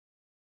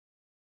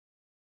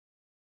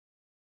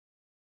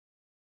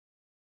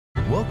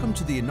Welcome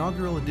to the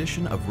inaugural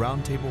edition of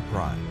Roundtable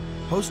Prime,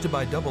 hosted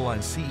by DoubleLine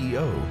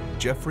CEO,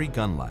 Jeffrey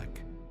Gundlach.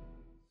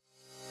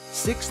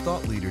 6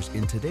 thought leaders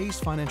in today's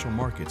financial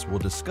markets will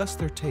discuss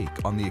their take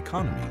on the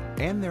economy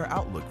and their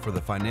outlook for the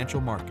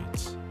financial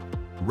markets.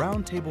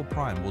 Roundtable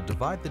Prime will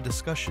divide the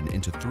discussion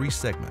into 3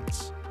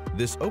 segments.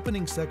 This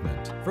opening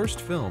segment,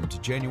 first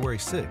filmed January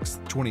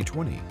 6,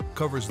 2020,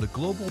 covers the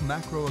global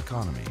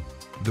macroeconomy.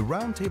 The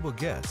roundtable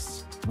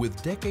guests,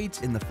 with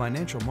decades in the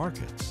financial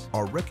markets,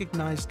 are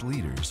recognized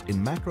leaders in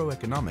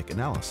macroeconomic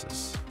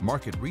analysis,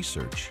 market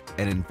research,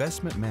 and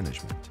investment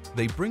management.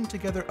 They bring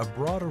together a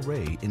broad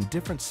array in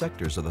different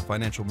sectors of the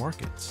financial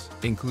markets,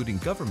 including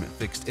government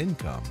fixed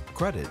income,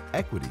 credit,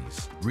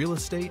 equities, real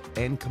estate,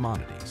 and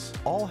commodities.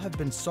 All have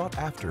been sought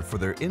after for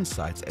their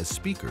insights as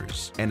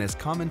speakers and as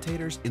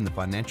commentators in the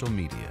financial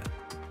media.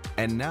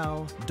 And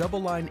now,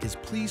 DoubleLine is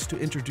pleased to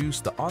introduce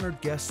the honored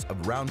guests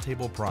of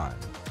Roundtable Prime,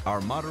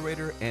 our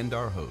moderator and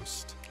our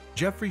host.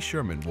 Jeffrey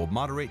Sherman will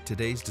moderate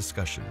today's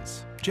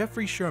discussions.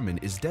 Jeffrey Sherman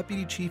is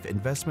Deputy Chief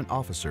Investment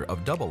Officer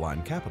of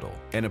DoubleLine Capital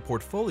and a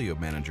portfolio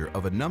manager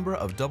of a number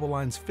of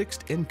DoubleLine's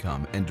fixed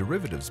income and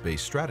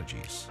derivatives-based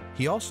strategies.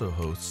 He also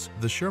hosts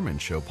The Sherman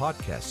Show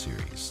podcast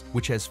series,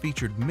 which has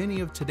featured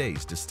many of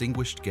today's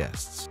distinguished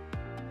guests.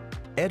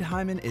 Ed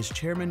Hyman is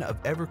chairman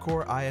of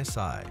Evercore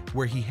ISI,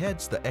 where he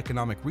heads the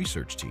economic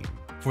research team.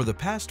 For the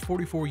past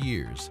 44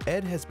 years,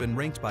 Ed has been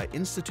ranked by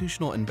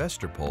Institutional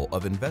Investor Poll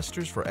of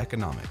Investors for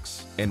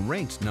Economics and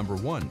ranked number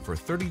 1 for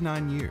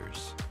 39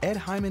 years. Ed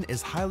Hyman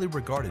is highly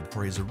regarded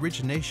for his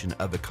origination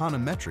of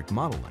econometric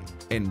modeling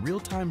and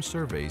real-time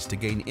surveys to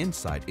gain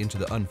insight into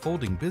the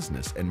unfolding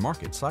business and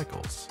market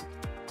cycles.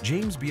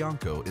 James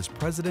Bianco is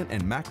president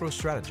and macro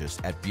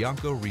strategist at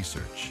Bianco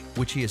Research,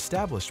 which he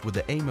established with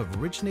the aim of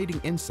originating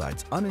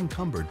insights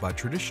unencumbered by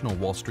traditional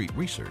Wall Street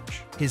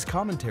research. His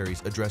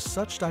commentaries address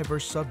such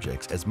diverse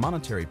subjects as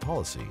monetary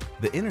policy,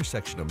 the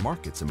intersection of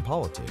markets and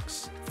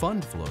politics,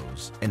 fund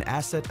flows, and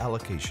asset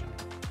allocation.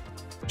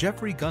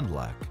 Jeffrey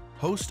Gundlach,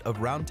 host of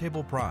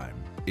Roundtable Prime,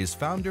 is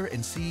founder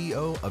and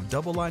CEO of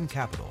DoubleLine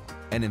Capital,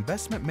 an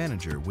investment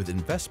manager with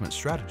investment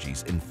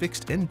strategies in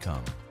fixed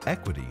income,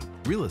 equity,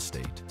 real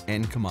estate,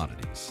 and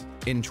commodities.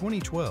 In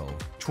 2012,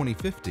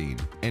 2015,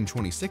 and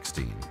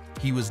 2016,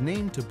 he was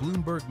named to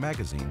Bloomberg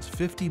Magazine's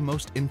 50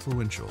 Most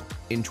Influential.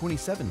 In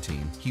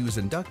 2017, he was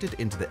inducted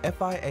into the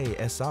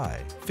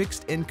FIA-SI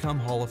Fixed Income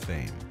Hall of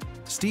Fame.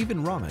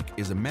 Stephen Romick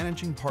is a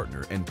managing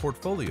partner and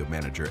portfolio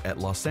manager at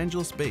Los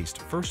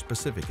Angeles-based First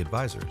Pacific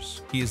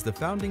Advisors. He is the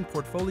founding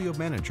portfolio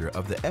manager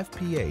of the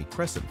FPA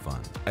Crescent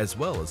Fund, as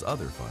well as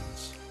other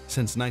funds.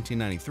 Since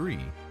 1993,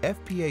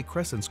 FPA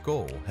Crescent's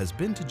goal has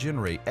been to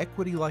generate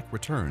equity-like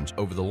returns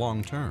over the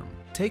long term,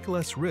 take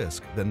less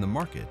risk than the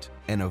market,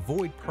 and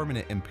avoid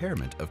permanent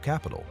impairment of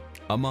capital.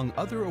 Among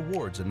other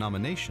awards and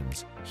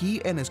nominations,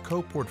 he and his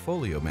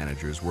co-portfolio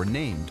managers were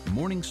named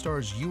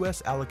Morningstar's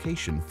U.S.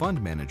 Allocation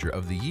Fund Manager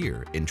of the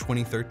Year in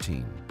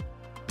 2013.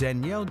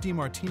 Danielle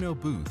DiMartino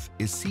Booth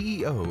is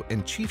CEO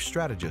and Chief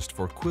Strategist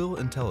for Quill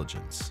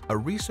Intelligence, a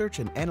research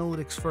and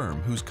analytics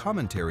firm whose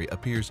commentary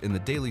appears in the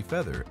Daily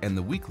Feather and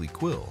the Weekly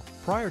Quill.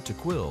 Prior to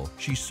Quill,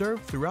 she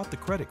served throughout the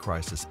credit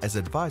crisis as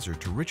advisor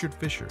to Richard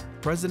Fisher,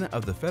 president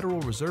of the Federal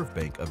Reserve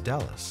Bank of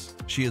Dallas.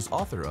 She is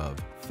author of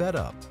Fed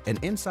Up, an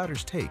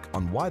insider's take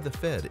on why the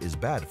Fed is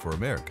bad for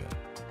America.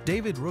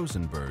 David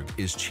Rosenberg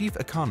is chief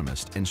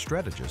economist and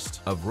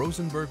strategist of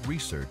Rosenberg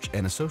Research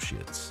and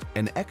Associates,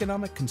 an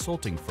economic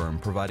consulting firm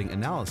providing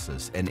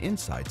analysis and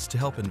insights to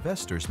help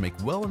investors make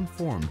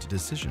well-informed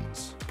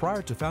decisions.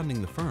 Prior to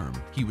founding the firm,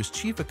 he was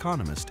chief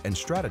economist and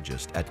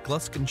strategist at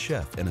Gluskin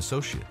Sheff and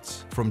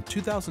Associates. From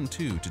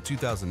 2002 to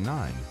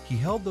 2009, he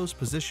held those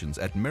positions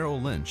at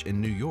Merrill Lynch in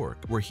New York,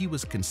 where he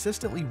was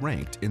consistently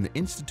ranked in the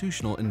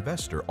Institutional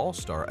Investor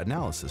All-Star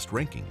Analysis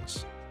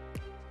rankings.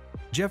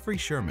 Jeffrey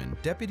Sherman,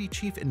 Deputy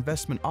Chief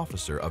Investment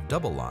Officer of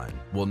DoubleLine,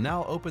 will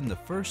now open the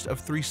first of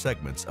 3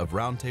 segments of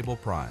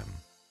Roundtable Prime.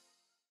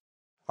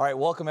 All right,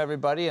 welcome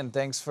everybody, and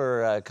thanks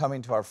for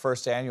coming to our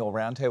first annual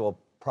Roundtable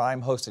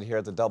Prime hosted here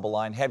at the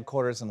DoubleLine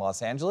headquarters in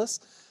Los Angeles.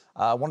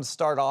 I want to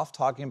start off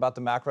talking about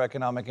the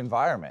macroeconomic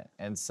environment.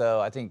 And so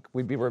I think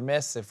we'd be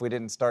remiss if we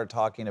didn't start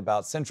talking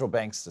about central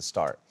banks to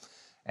start.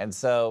 And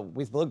so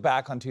we look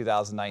back on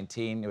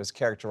 2019, it was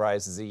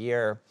characterized as a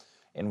year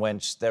in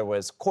which there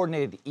was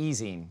coordinated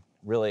easing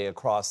really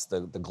across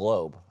the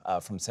globe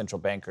from central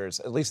bankers,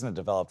 at least in the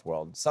developed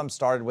world. Some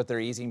started with their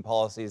easing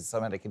policies,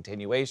 some had a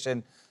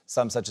continuation,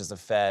 some such as the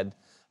Fed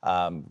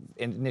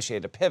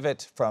initiated a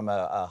pivot from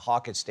a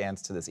hawkish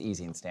stance to this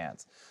easing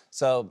stance.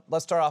 So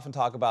let's start off and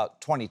talk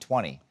about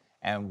 2020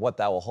 and what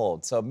that will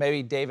hold. So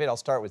maybe, David, I'll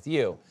start with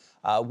you.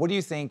 What do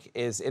you think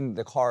is in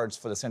the cards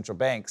for the central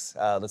banks?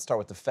 Let's start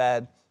with the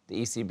Fed,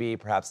 the ECB,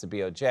 perhaps the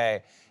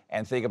BOJ,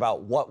 and think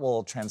about what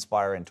will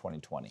transpire in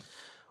 2020.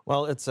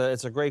 Well, it's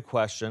a great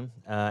question,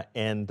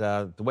 and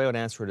the way I would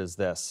answer it is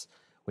this.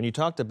 When you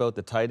talked about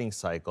the tightening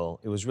cycle,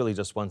 it was really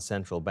just one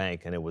central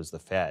bank, and it was the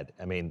Fed.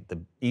 I mean,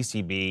 the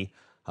ECB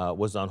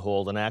was on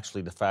hold, and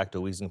actually de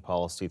facto easing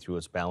policy through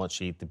its balance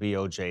sheet, the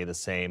BOJ the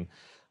same.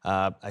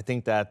 I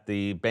think that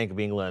the Bank of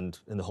England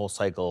in the whole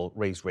cycle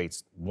raised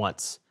rates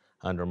once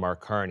under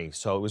Mark Carney.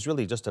 So it was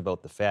really just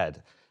about the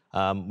Fed.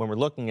 When we're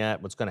looking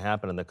at what's going to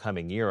happen in the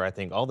coming year, I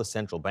think all the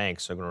central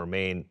banks are going to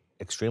remain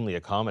extremely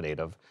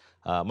accommodative.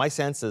 My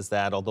sense is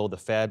that although the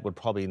Fed would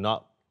probably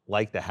not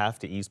like to have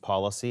to ease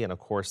policy, and of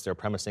course they're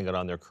premising it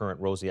on their current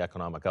rosy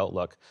economic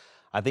outlook,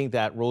 I think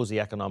that rosy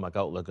economic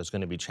outlook is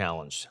going to be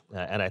challenged.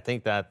 And I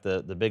think that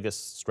the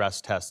biggest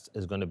stress test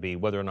is going to be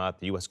whether or not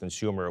the U.S.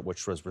 consumer,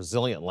 which was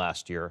resilient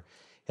last year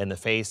in the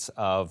face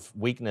of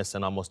weakness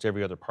in almost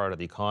every other part of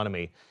the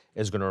economy,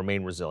 is going to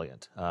remain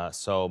resilient.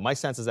 So my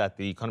sense is that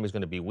the economy is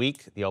going to be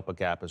weak, the output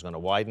gap is going to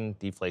widen,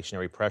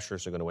 deflationary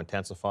pressures are going to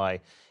intensify,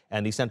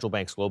 and these central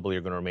banks globally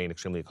are going to remain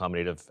extremely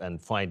accommodative and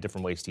find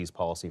different ways to ease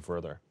policy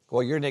further.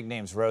 Well, your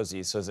nickname's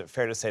Rosie, so is it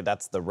fair to say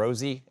that's the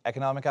rosy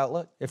economic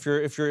outlook? If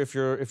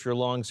you're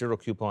long zero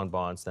coupon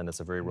bonds, then it's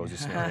a very rosy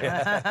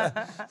scenario.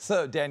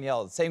 So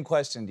Danielle, same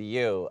question to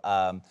you.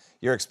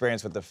 Your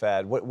experience with the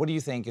Fed, what do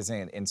you think is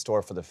in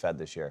store for the Fed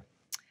this year?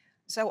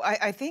 So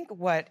I think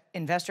what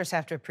investors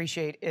have to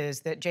appreciate is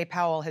that Jay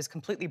Powell has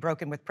completely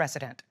broken with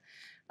precedent.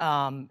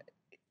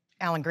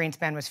 Alan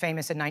Greenspan was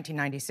famous in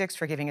 1996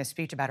 for giving a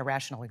speech about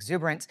irrational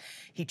exuberance.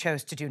 He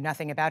chose to do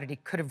nothing about it. He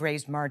could have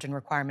raised margin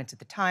requirements at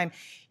the time.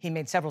 He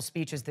made several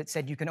speeches that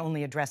said you can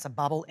only address a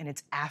bubble in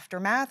its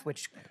aftermath,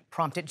 which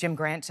prompted Jim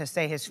Grant to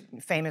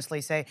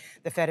famously say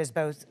the Fed is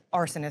both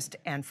arsonist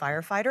and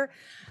firefighter.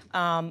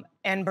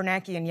 And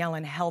Bernanke and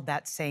Yellen held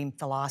that same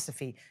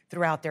philosophy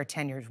throughout their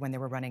tenures when they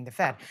were running the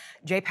Fed.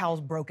 Jay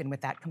Powell's broken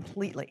with that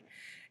completely.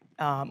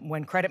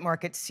 When credit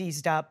markets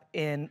seized up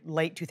in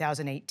late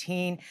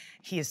 2018,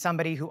 he is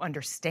somebody who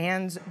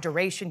understands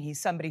duration. He's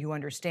somebody who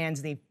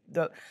understands the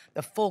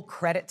full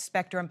credit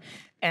spectrum,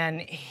 and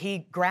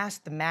he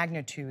grasped the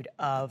magnitude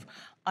of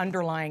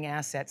underlying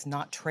assets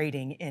not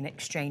trading in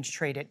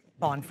exchange-traded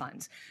bond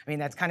funds. I mean,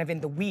 that's kind of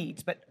in the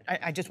weeds, but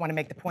I just want to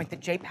make the point that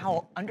Jay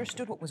Powell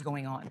understood what was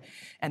going on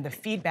and the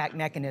feedback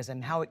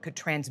mechanism, how it could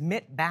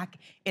transmit back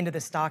into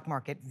the stock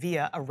market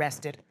via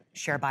arrested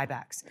share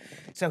buybacks.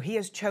 So he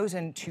has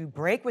chosen to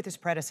break with his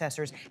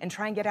predecessors and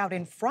try and get out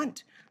in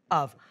front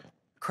of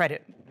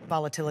credit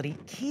volatility,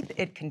 keep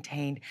it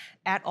contained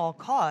at all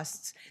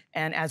costs.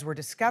 And as we're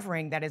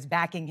discovering, that is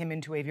backing him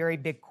into a very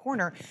big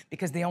corner,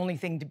 because the only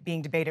thing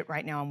being debated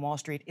right now on Wall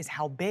Street is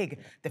how big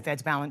the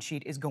Fed's balance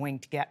sheet is going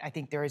to get. I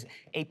think there is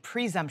a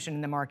presumption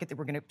in the market that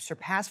we're going to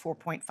surpass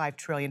 $4.5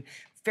 trillion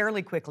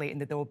fairly quickly, and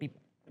that there'll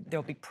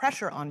be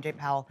pressure on Jay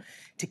Powell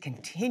to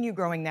continue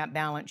growing that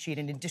balance sheet,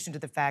 in addition to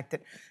the fact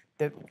that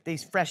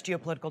these fresh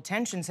geopolitical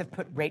tensions have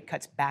put rate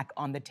cuts back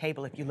on the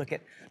table if you look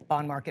at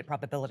bond market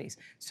probabilities.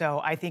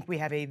 So I think we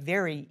have a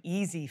very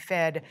easy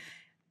Fed.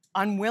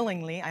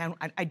 Unwillingly,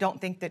 I don't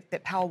think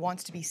that Powell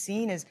wants to be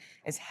seen as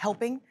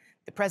helping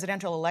the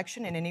presidential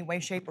election in any way,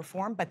 shape, or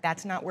form, but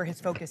that's not where his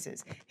focus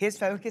is. His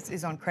focus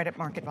is on credit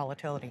market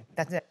volatility.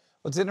 That's it.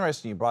 Well, it's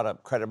interesting you brought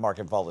up credit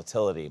market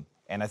volatility,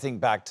 and I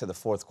think back to the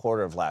fourth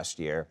quarter of last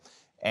year.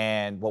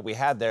 And what we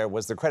had there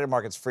was the credit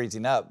markets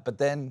freezing up. But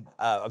then,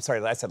 I'm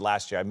sorry, I said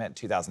last year. I meant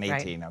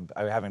 2018. Right.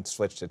 I haven't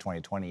switched to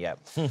 2020 yet.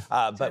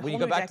 But when you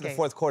go back to the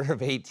fourth quarter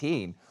of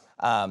 18,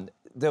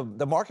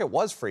 the market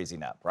was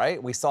freezing up,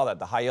 right? We saw that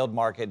the high yield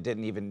market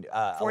didn't even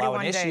allow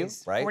an issue,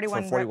 right?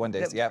 41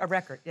 days, yeah. A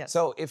record, yes.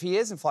 So if he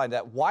isn't flying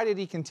that, why did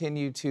he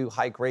continue to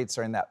hike rates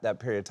during that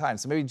period of time?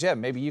 So maybe,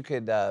 Jim, maybe you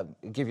could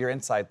give your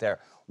insight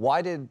there.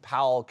 Why did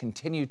Powell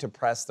continue to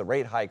press the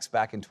rate hikes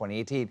back in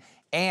 2018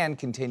 and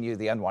continue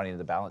the unwinding of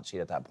the balance sheet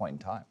at that point in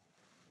time?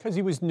 Because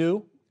he was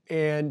new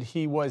and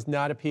he was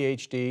not a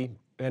PhD.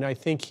 And I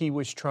think he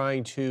was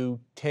trying to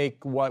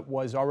take what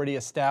was already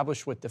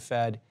established with the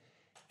Fed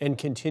and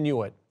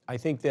continue it. I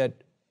think that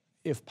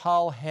if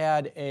Powell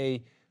had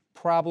a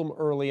problem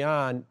early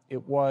on,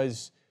 it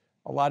was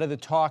a lot of the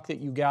talk that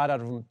you got out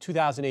of him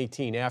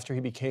 2018 after he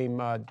became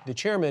the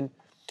chairman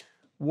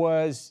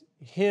was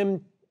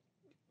him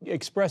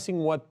expressing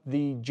what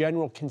the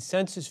general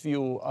consensus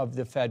view of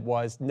the Fed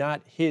was, not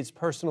his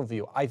personal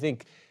view. I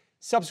think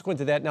subsequent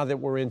to that, now that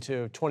we're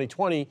into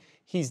 2020,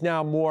 he's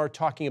now more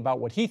talking about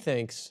what he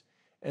thinks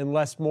and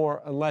less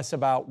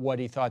about what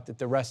he thought that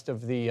the rest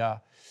of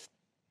the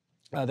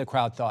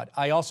crowd thought.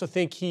 I also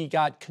think he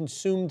got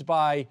consumed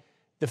by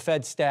the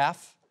Fed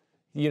staff.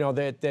 You know,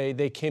 that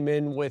they came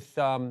in with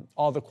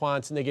all the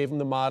quants and they gave him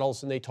the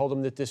models and they told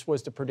him that this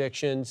was the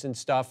predictions and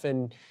stuff,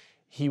 and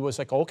he was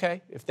like,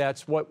 okay, if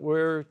that's what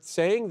we're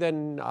saying,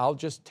 then I'll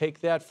just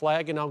take that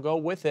flag and I'll go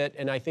with it.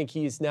 And I think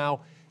he's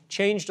now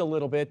changed a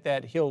little bit,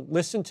 that he'll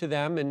listen to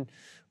them and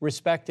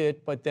respect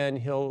it, but then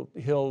he'll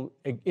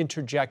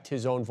interject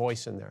his own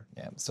voice in there.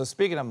 Yeah. So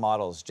speaking of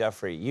models,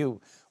 Jeffrey,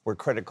 you were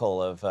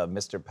critical of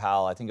Mr.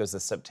 Powell. I think it was the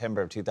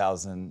September of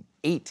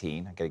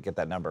 2018. I got to get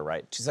that number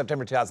right.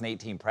 September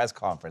 2018 press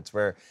conference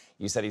where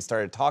you said he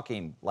started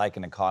talking like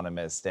an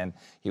economist and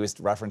he was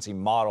referencing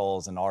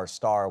models and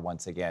R-star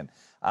once again.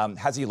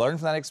 Has he learned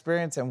from that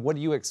experience, and what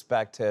do you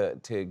expect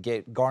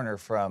to garner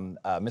from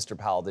Mr.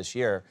 Powell this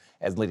year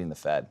as leading the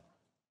Fed?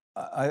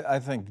 I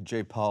think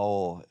Jay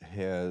Powell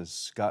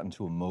has gotten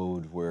to a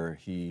mode where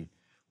he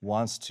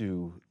wants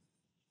to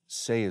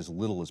say as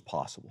little as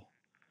possible.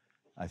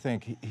 I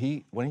think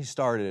when he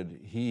started,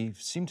 he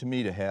seemed to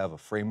me to have a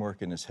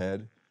framework in his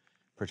head,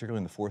 particularly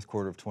in the fourth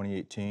quarter of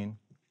 2018.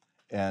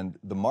 And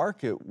the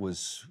market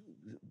was,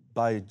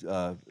 by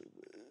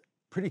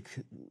pretty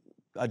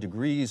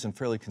degrees and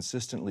fairly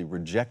consistently,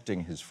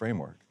 rejecting his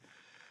framework.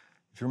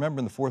 If you remember,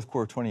 in the fourth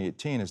quarter of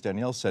 2018, as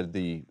Danielle said,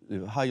 the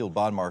high-yield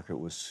bond market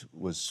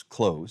was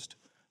closed.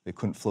 They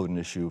couldn't float an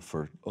issue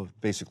for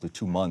basically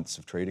 2 months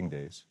of trading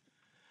days.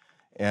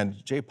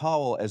 And Jay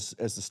Powell, as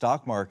the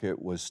stock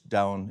market was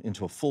down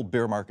into a full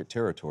bear market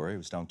territory, it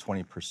was down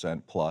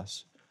 20%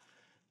 plus,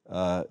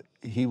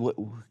 he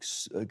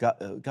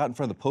got in front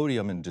of the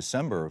podium in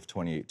December of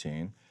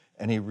 2018,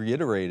 and he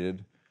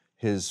reiterated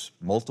his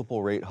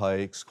multiple rate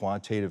hikes,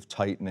 quantitative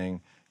tightening,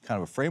 kind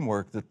of a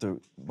framework that the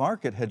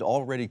market had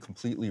already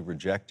completely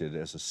rejected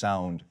as a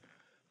sound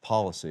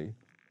policy.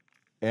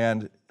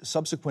 And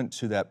subsequent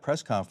to that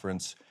press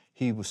conference,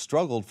 he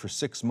struggled for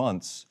 6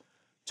 months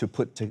to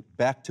put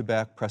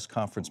back-to-back press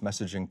conference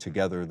messaging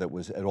together that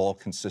was at all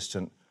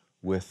consistent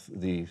with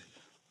the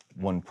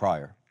one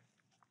prior.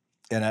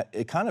 And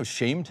it kind of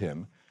shamed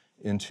him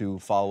into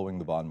following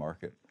the bond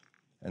market.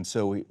 And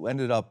so we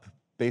ended up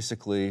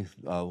basically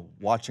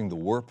watching the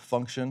WIRP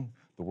function,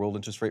 the World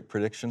Interest Rate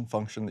Prediction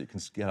function that you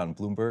can get on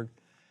Bloomberg.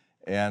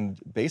 And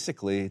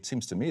basically, it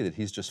seems to me that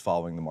he's just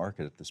following the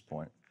market at this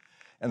point.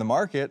 And the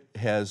market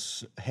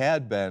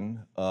had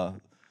been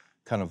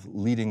kind of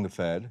leading the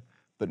Fed,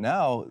 but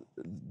now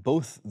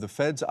both the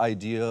Fed's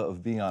idea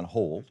of being on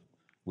hold,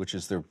 which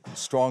is their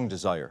strong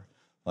desire,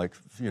 like,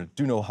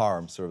 do no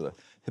harm, sort of the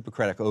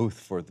Hippocratic oath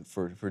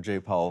for Jay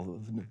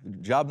Powell,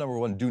 job number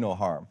one, do no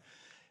harm.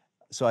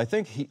 So I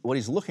think what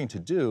he's looking to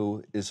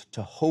do is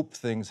to hope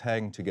things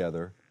hang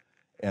together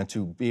and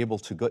to be able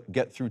to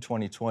get through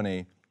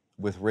 2020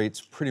 with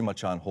rates pretty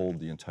much on hold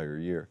the entire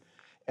year.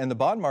 And the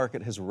bond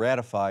market has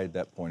ratified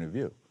that point of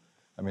view.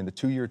 I mean, the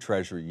 2-year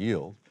Treasury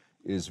yield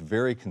is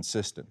very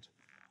consistent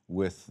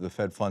with the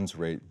Fed funds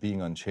rate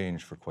being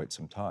unchanged for quite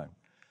some time.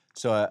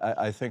 So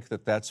I think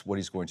that that's what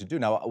he's going to do.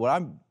 Now, what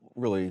I'm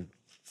really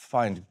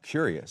find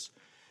curious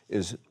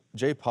is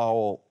Jay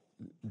Powell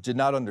did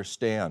not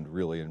understand,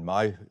 really, in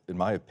my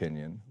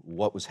opinion,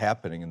 what was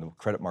happening in the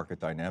credit market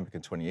dynamic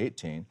in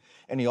 2018,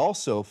 and he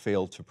also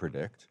failed to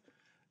predict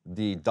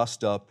the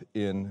dust-up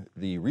in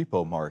the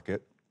repo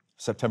market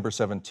September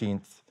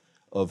 17th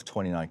of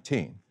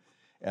 2019.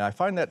 And I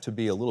find that to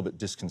be a little bit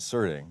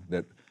disconcerting,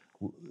 that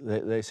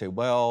they say,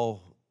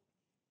 well,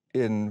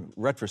 in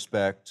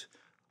retrospect,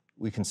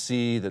 we can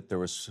see that there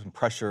was some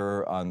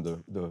pressure on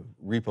the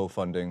repo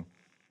funding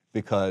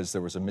because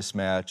there was a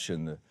mismatch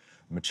in the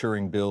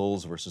maturing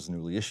bills versus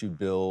newly issued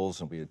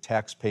bills, and we had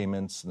tax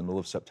payments in the middle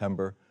of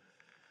September.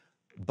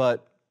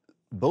 But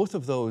both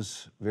of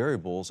those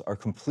variables are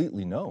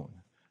completely known.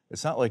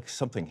 It's not like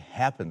something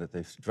happened that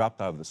they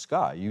dropped out of the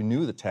sky. You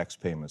knew the tax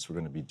payments were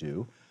going to be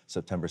due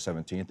September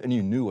 17th, and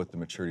you knew what the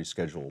maturity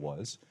schedule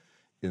was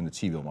in the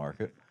T-bill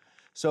market.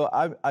 So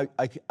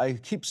I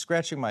keep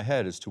scratching my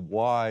head as to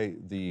why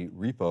the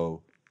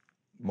repo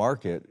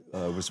market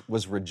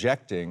was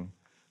rejecting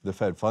the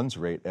Fed funds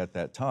rate at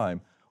that time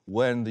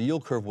when the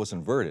yield curve was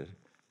inverted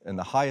and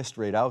the highest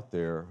rate out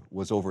there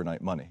was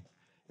overnight money.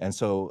 And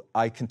so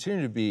I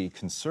continue to be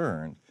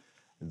concerned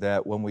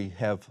that when we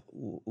have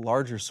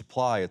larger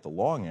supply at the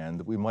long end,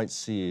 that we might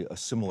see a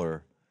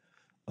similar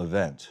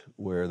event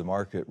where the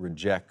market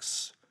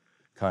rejects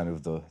kind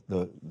of the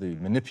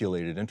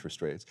manipulated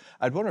interest rates.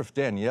 I'd wonder if,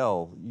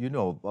 Danielle, you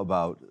know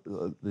about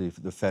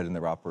the Fed and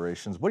their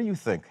operations. What do you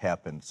think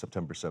happened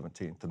September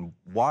 17th, and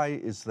why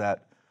is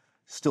that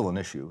still an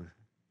issue?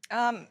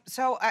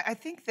 So I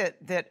think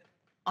that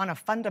on a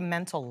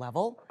fundamental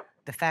level,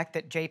 the fact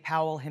that Jay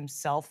Powell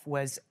himself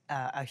was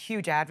a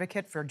huge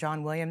advocate for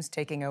John Williams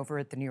taking over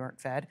at the New York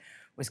Fed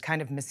was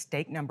kind of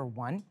mistake number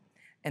one.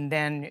 And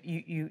then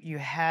you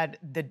had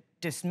the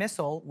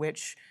dismissal,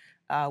 which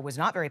was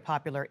not very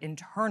popular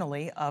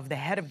internally, of the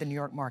head of the New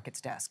York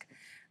markets desk,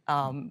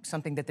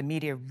 something that the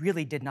media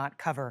really did not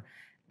cover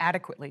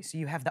adequately. So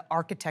you have the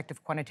architect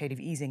of quantitative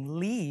easing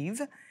leave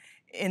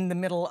in the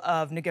middle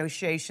of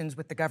negotiations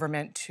with the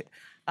government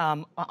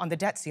on the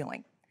debt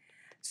ceiling.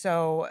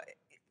 So,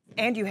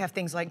 and you have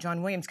things like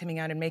John Williams coming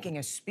out and making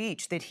a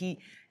speech that he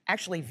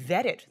actually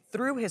vetted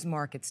through his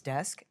markets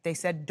desk. They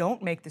said,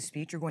 don't make the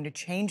speech, you're going to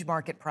change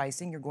market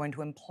pricing, you're going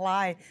to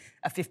imply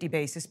a 50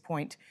 basis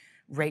point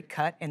rate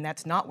cut, and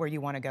that's not where you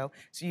want to go.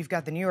 So you've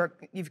got the New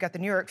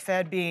York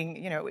Fed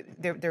being,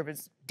 there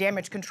was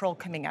damage control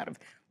coming out of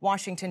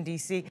Washington,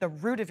 D.C. The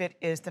root of it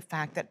is the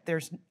fact that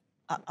there's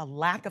a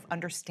lack of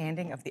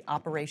understanding of the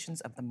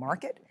operations of the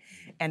market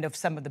and of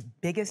some of the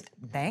biggest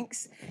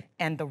banks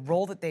and the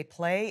role that they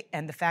play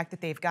and the fact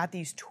that they've got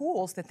these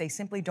tools that they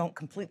simply don't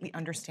completely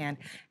understand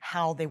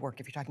how they work.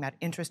 If you're talking about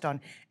interest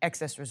on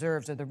excess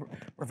reserves or the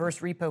reverse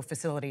repo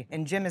facility,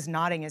 and Jim is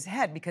nodding his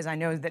head because I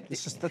know that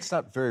that's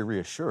not very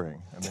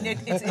reassuring. I mean,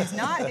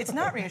 it's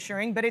not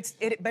reassuring, but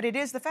it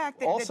is the fact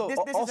that this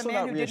is a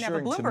man who didn't have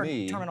a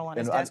Bloomberg terminal on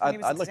his desk when he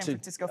was at the San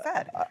Francisco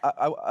Fed.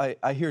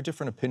 I hear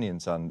different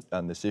opinions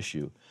on this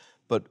issue,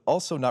 but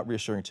also not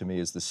reassuring to me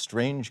is the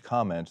strange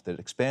comment that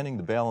expanding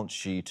the balance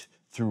sheet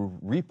through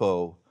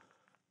repo,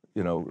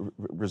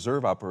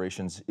 reserve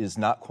operations is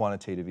not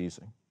quantitative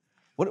easing.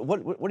 What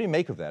do you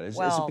make of that? Is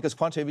it because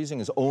quantitative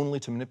easing is only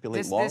to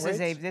manipulate long rates?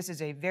 This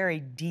is a very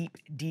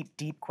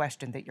deep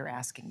question that you're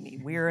asking me.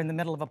 We're in the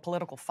middle of a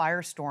political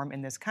firestorm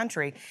in this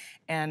country,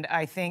 and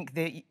I think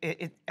that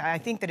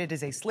it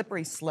is a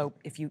slippery slope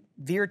if you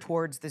veer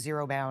towards the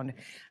zero bound,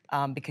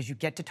 because you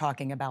get to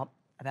talking about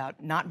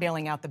not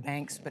bailing out the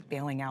banks, but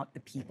bailing out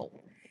the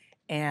people.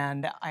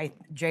 And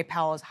Jay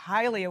Powell is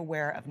highly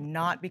aware of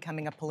not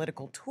becoming a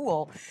political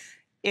tool.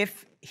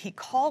 If he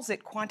calls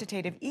it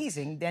quantitative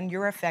easing, then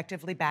you're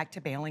effectively back to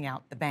bailing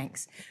out the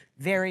banks.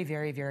 Very,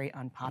 very, very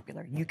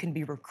unpopular. You can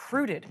be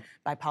recruited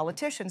by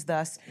politicians,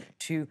 thus,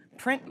 to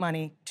print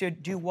money to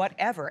do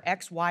whatever,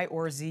 X, Y,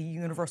 or Z,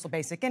 universal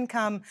basic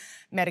income,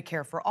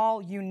 Medicare for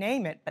all, you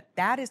name it. But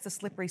that is the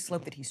slippery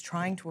slope that he's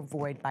trying to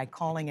avoid by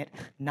calling it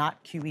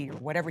not QE or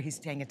whatever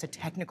he's saying. It's a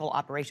technical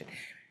operation.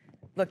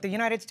 Look, the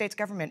United States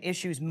government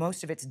issues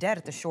most of its debt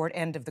at the short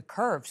end of the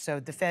curve, so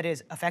the Fed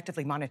is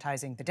effectively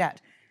monetizing the debt.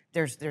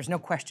 There's no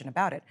question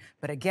about it.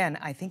 But again,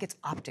 I think it's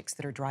optics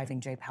that are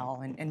driving Jay Powell,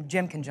 and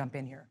Jim can jump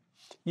in here.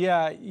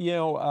 Yeah,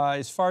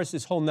 as far as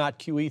this whole not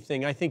QE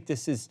thing, I think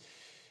this is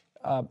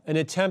an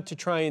attempt to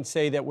try and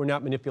say that we're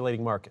not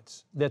manipulating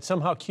markets, that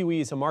somehow QE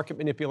is a market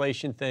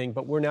manipulation thing,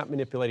 but we're not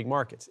manipulating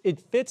markets.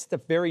 It fits the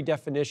very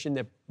definition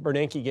that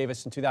Bernanke gave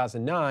us in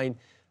 2009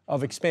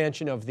 of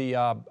expansion of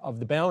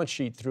the balance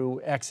sheet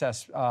through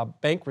excess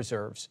bank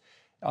reserves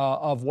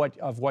of what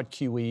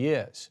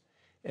QE is.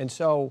 And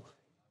so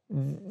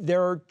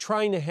they're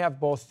trying to have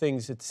both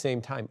things at the same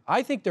time.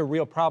 I think the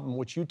real problem,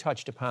 which you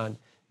touched upon,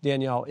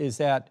 Danielle, is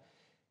that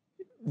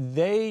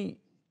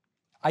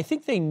I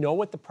think they know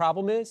what the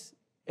problem is,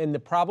 and the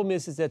problem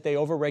is that they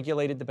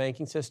overregulated the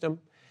banking system,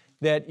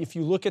 that if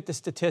you look at the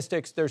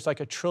statistics, there's like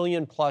 $1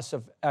 trillion plus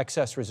of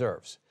excess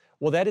reserves.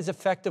 Well, that is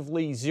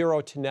effectively zero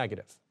to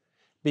negative,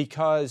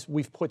 because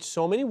we've put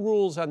so many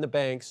rules on the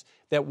banks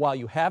that while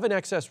you have an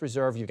excess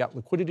reserve, you've got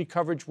liquidity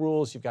coverage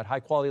rules, you've got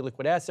high-quality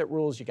liquid asset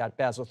rules, you've got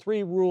Basel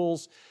III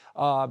rules,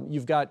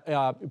 you've got,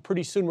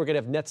 pretty soon we're going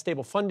to have net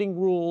stable funding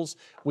rules,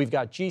 we've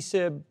got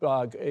GSIB,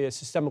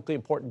 systemically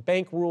important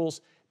bank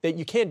rules, that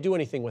you can't do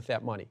anything with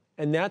that money.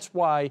 And that's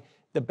why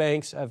the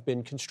banks have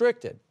been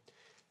constricted.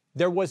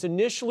 There was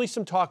initially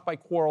some talk by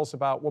Quarles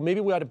about, well,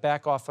 maybe we ought to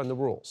back off on the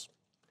rules.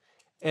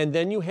 And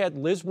then you had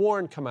Liz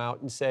Warren come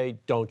out and say,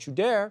 don't you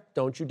dare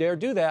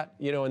do that.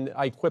 And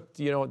I quipped,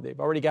 they've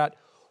already got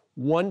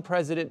one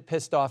president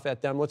pissed off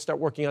at them. Let's start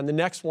working on the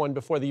next one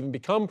before they even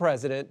become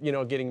president,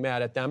 getting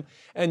mad at them.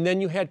 And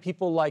then you had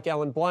people like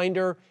Alan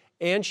Blinder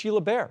and Sheila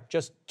Bair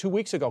just 2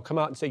 weeks ago come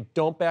out and say,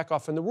 don't back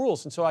off on the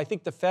rules. And so I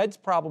think the Fed's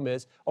problem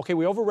is, okay,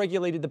 we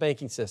overregulated the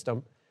banking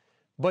system,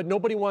 but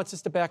nobody wants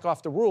us to back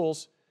off the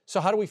rules. So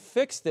how do we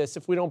fix this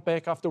if we don't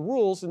back off the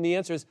rules? And the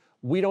answer is,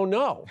 we don't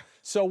know.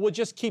 So we'll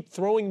just keep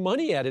throwing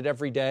money at it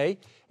every day,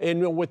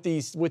 and with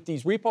these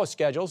repo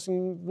schedules,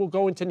 and we'll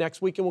go into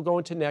next week, and we'll go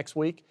into next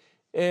week,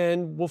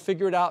 and we'll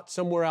figure it out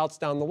somewhere else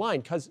down the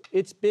line. Because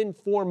it's been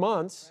 4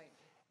 months. Right.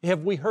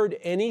 Have we heard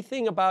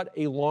anything about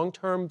a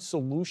long-term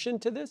solution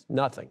to this?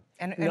 Nothing.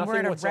 And Nothing we're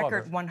at whatsoever.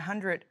 a record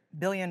 $100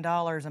 billion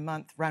a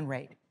month run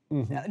rate.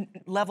 Mm-hmm.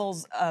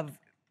 Levels of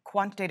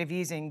quantitative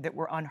easing that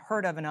were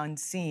unheard of and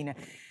unseen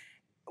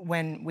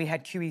when we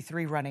had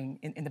QE3 running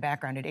in the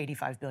background at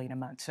 $85 billion a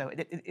month. So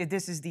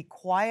this is the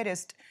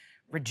quietest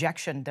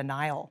rejection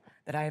denial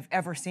that I have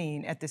ever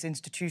seen at this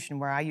institution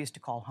where I used to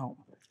call home.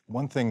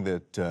 One thing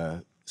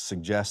that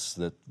suggests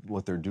that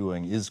what they're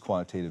doing is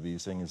quantitative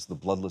easing is the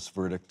bloodless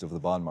verdict of the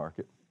bond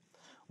market,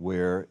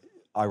 where,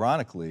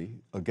 ironically,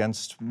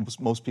 against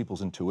most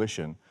people's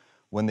intuition,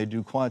 when they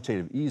do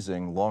quantitative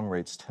easing, long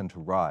rates tend to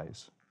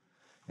rise.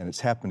 And it's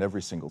happened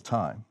every single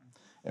time.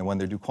 And when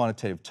they do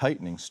quantitative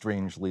tightening,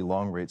 strangely,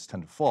 long rates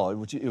tend to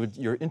fall.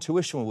 Your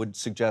intuition would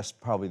suggest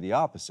probably the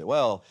opposite.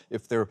 Well,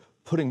 if they're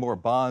putting more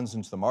bonds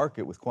into the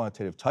market with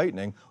quantitative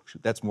tightening,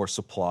 that's more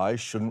supply.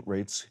 Shouldn't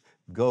rates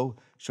go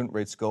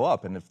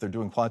up? And if they're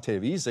doing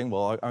quantitative easing,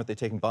 well, aren't they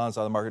taking bonds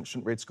out of the market?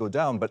 Shouldn't rates go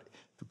down? But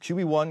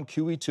QE1,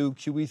 QE2,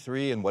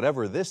 QE3, and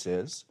whatever this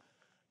is,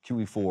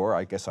 QE4,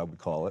 I guess I would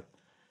call it,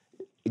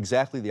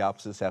 exactly the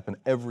opposite has happened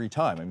every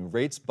time. I mean,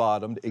 rates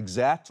bottomed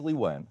exactly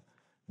when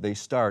they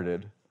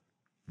started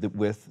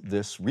with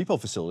this repo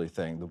facility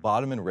thing. The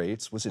bottom in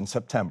rates was in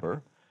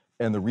September,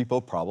 and the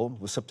repo problem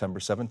was September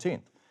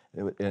 17th.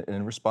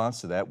 In response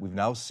to that, we've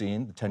now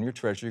seen the 10-year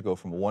Treasury go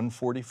from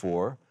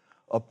 144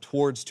 up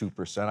towards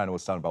 2%. I know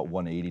it's down about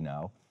 180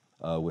 now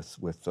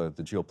with the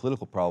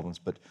geopolitical problems,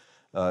 but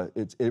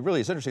it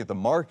really is interesting that the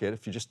market,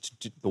 if you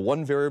just the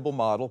one variable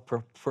model,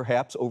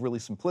 perhaps overly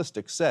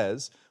simplistic,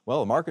 says, well,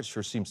 the market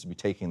sure seems to be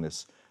taking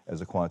this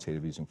as a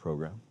quantitative easing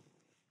program.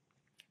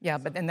 Yeah,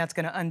 but then that's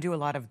going to undo a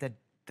lot of the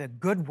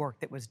good work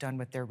that was done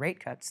with their rate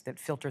cuts that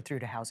filter through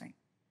to housing.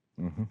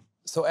 Mm-hmm.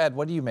 So Ed,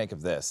 what do you make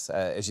of this?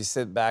 As you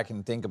sit back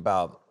and think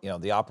about,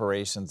 the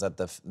operations that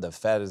the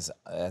Fed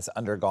has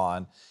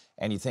undergone,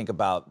 and you think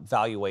about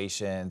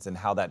valuations and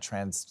how that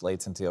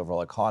translates into the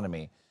overall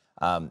economy,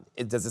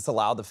 does this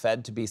allow the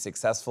Fed to be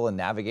successful in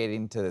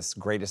navigating to this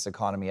greatest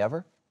economy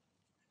ever?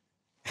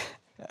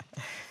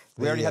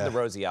 We already had the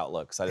rosy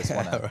outlook, so I just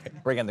want to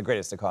bring in the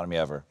greatest economy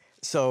ever.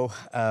 So,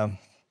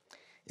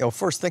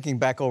 first thinking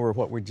back over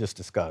what we just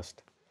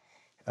discussed,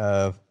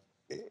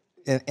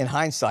 in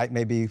hindsight,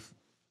 maybe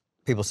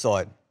people saw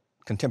it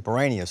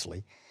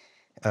contemporaneously.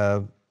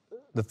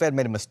 The Fed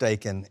made a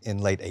mistake in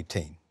late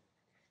 18.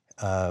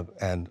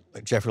 And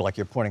Jeffrey, like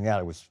you're pointing out,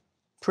 it was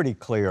pretty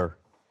clear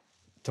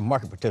to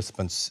market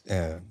participants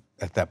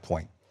at that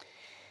point.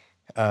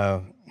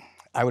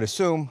 I would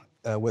assume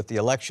with the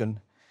election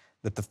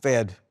that the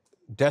Fed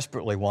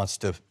desperately wants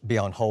to be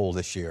on hold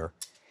this year.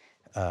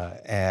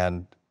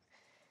 On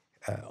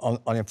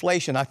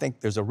inflation, I think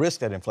there's a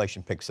risk that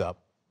inflation picks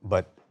up,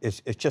 but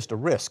it's just a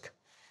risk.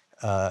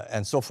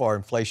 And so far,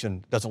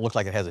 inflation doesn't look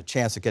like it has a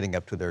chance of getting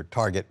up to their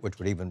target, which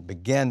would even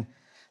begin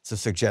to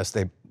suggest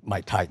they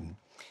might tighten.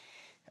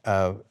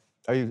 Are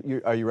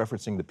you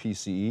referencing the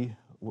PCE?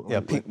 Yeah,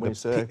 when you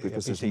say that?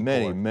 Because there's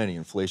many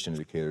inflation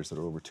indicators that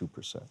are over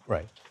 2%.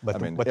 Right.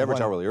 But average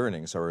hourly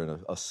earnings are in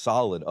a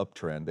solid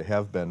uptrend. They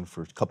have been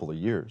for a couple of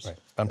years. Right.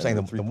 I'm saying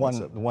the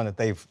one that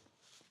they've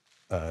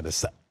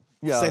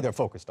say they're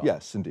focused on.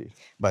 Yes, indeed.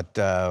 But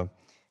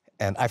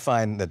and I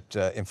find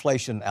that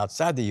inflation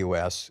outside the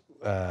U.S.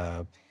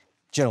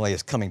 Generally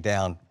is coming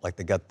down. Like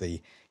they got the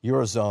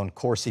Eurozone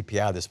core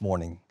CPI this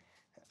morning.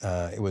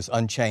 It was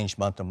unchanged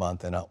month to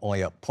month and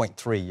only up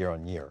 0.3 year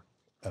on year.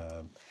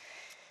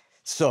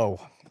 So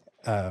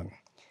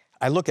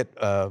I look at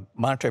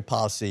monetary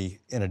policy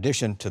in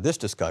addition to this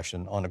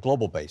discussion on a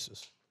global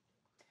basis.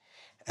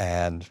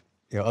 And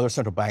other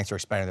central banks are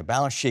expanding their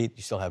balance sheet.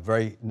 You still have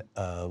very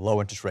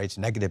low interest rates,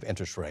 negative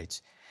interest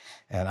rates.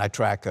 And I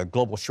track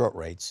global short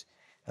rates.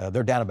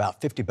 They're down about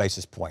 50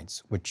 basis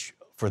points, which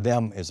for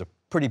them is a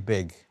pretty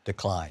big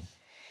decline.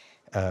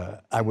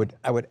 I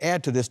would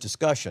add to this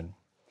discussion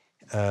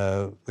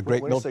the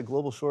great... When you say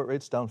global short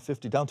rates down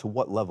 50, down to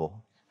what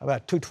level?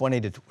 About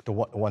 220 to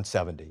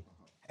 170.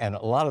 And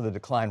a lot of the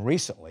decline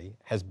recently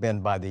has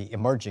been by the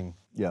emerging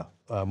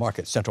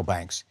market central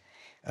banks.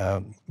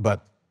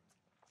 But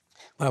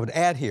what I would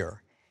add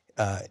here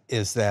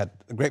is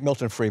that the great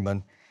Milton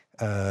Friedman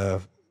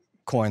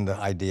coined the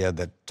idea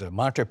that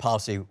monetary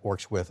policy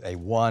works with a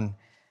 1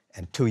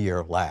 and 2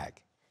 year lag,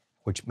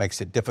 which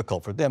makes it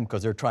difficult for them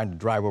because they're trying to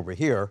drive over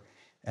here,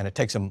 and it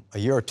takes them a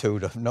year or two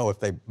to know if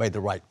they made the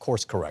right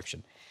course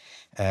correction.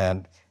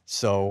 And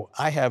so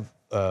I have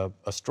a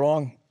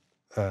strong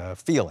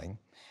feeling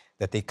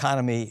that the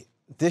economy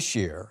this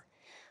year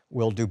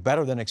will do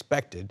better than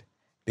expected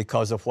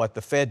because of what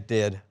the Fed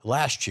did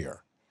last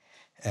year.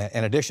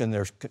 In addition,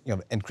 there's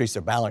increased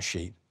their balance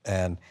sheet,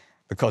 and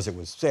because it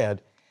was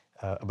said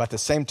about the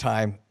same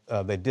time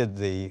they did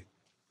the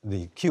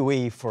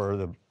QE for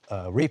the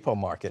repo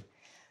market.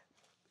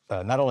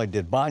 Not only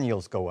did bond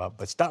yields go up,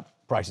 but stock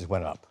prices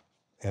went up,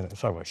 and it was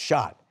sort of a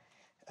shot.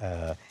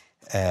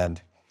 And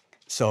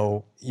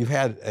so you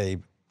had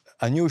an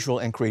unusual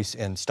increase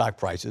in stock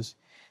prices,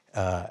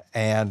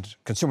 and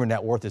consumer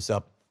net worth is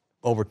up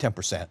over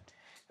 10%.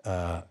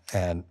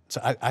 And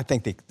so I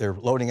think they're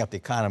loading up the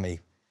economy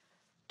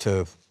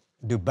to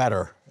do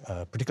better,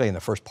 particularly in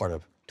the first part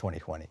of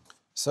 2020.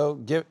 So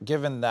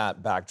given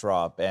that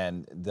backdrop,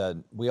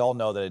 and we all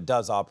know that it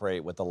does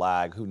operate with a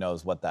lag, who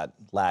knows what that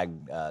lag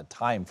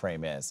time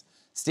frame is.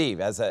 Steve,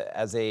 as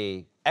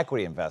a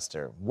equity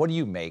investor, what do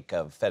you make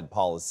of Fed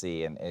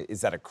policy, and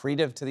is that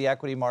accretive to the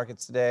equity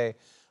markets today?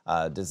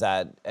 Is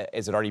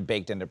it already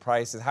baked into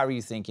prices? How are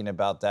you thinking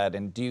about that?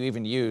 And do you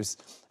even use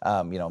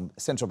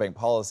central bank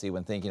policy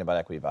when thinking about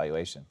equity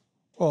valuation?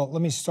 Well,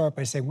 let me start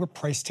by saying we're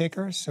price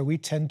takers, so we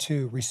tend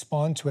to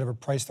respond to whatever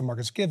price the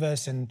markets give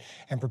us and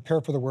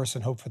prepare for the worst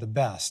and hope for the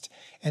best,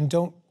 and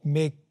don't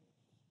make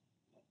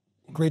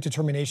great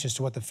determinations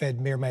to what the Fed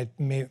may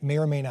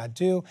or may not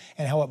do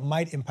and how it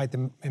might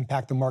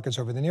impact the markets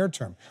over the near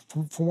term.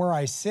 From where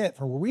we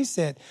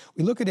sit,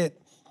 we look at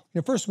it.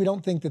 First, we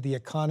don't think that the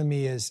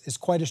economy is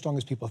quite as strong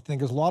as people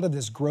think, because a lot of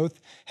this growth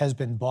has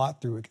been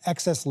bought through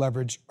excess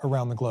leverage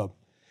around the globe.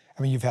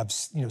 I mean, you have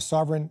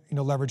sovereign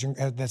leverage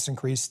that's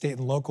increased, state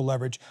and local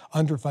leverage,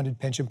 underfunded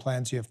pension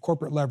plans. You have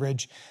corporate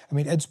leverage. I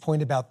mean, Ed's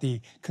point about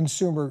the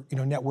consumer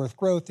net worth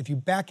growth. If you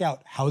back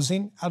out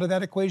housing out of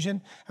that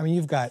equation, I mean,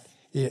 you've got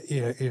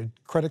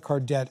credit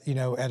card debt,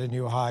 at a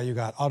new high. You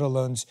got auto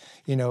loans,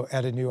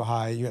 at a new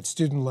high. You got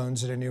student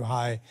loans at a new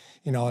high,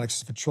 in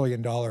excess of $1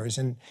 trillion.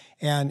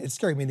 And it's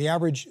scary. I mean, the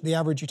average. You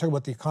talk about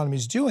what the economy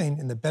is doing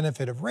and the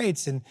benefit of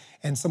rates and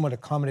somewhat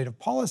accommodative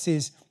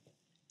policies.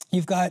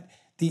 You've got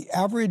the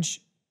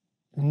average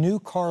new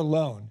car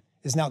loan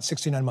is now at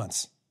 69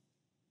 months.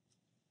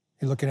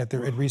 You're looking at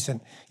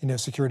recent,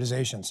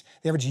 securitizations.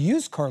 The average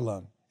used car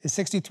loan is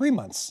 63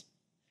 months.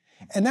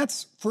 And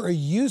that's for a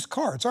used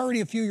car. It's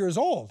already a few years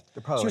old.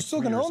 So you're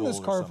still going to own this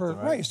car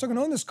right? You're still going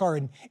to own this car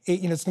in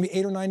it's going to be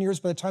 8 or 9 years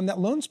by the time that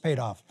loan's paid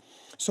off.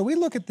 So we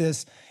look at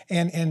this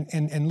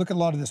and look at a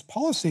lot of this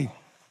policy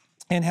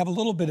and have a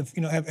little bit of,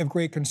 have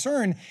great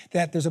concern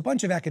that there's a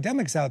bunch of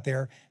academics out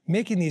there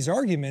making these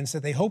arguments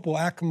that they hope will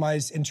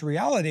acclimatize into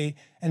reality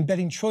and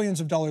betting trillions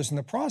of dollars in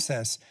the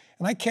process.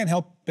 And I can't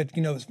help but,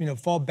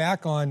 fall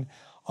back on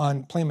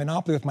playing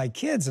Monopoly with my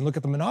kids and look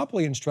at the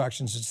Monopoly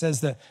instructions. It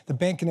says that the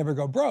bank can never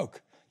go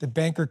broke. The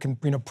banker can,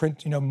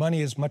 print,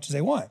 money as much as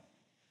they want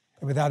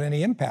without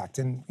any impact.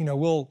 And,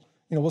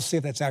 we'll see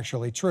if that's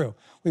actually true.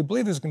 We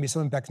believe there's going to be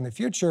some impact in the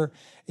future.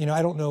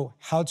 I don't know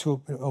how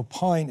to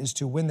opine as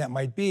to when that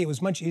might be. It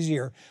was much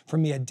easier for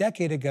me a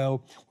decade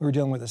ago. We were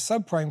dealing with a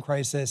subprime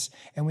crisis,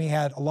 and we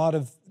had a lot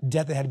of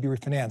debt that had to be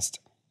refinanced,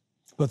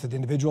 both at the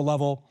individual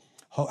level,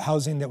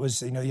 housing that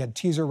was, you had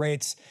teaser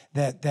rates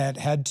that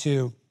had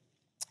to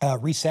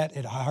reset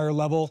at a higher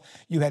level.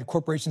 You had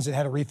corporations that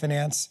had to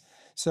refinance.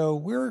 So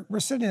we're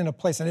sitting in a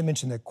place. I didn't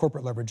mention the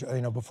corporate leverage,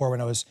 before when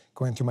I was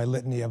going through my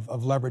litany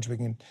of leverage. We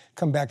can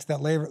come back to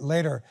that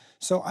later.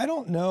 So I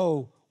don't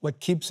know what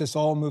keeps us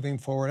all moving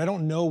forward. I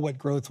don't know what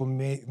growth will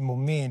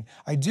mean.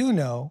 I do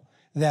know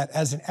that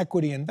as an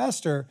equity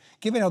investor,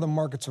 given how the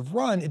markets have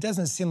run, it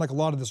doesn't seem like a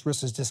lot of this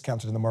risk is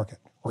discounted in the market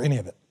or any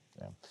of it.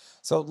 Yeah.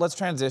 So let's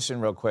transition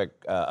real quick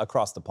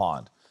across the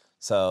pond.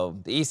 So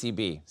the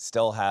ECB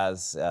still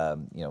has,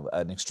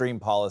 an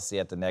extreme policy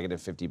at the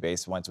negative 50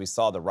 basis points. We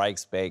saw the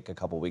Reichsbank a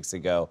couple weeks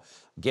ago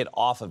get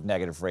off of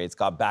negative rates,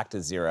 got back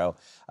to zero.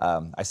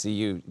 I see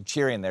you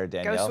cheering there,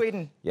 Danielle. Go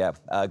Sweden. Yeah,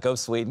 go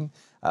Sweden.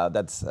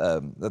 That's where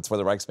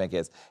the Reichsbank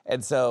is.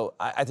 And so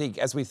I think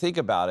as we think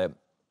about it,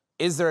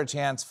 is there a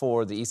chance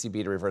for the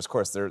ECB to reverse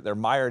course? They're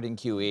mired in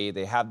QE.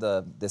 They have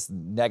this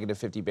negative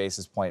 50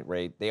 basis point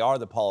rate. They are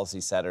the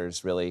policy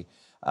setters, really.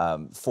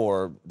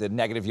 For the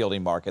negative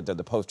yielding market. They're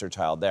the poster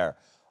child there.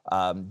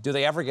 Do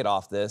they ever get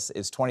off this?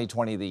 Is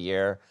 2020 the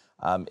year?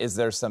 Is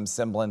there some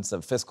semblance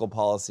of fiscal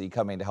policy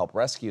coming to help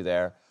rescue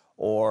there?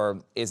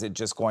 Or is it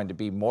just going to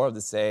be more of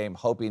the same,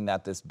 hoping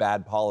that this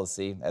bad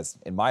policy, as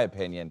in my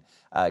opinion,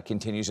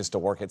 continues just to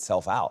work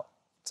itself out?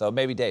 So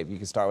maybe, Dave, you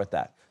can start with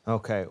that.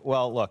 Okay.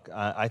 Well, look,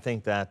 I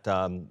think that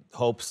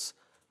hopes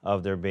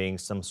of there being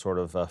some sort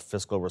of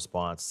fiscal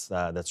response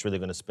that's really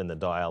going to spin the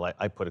dial.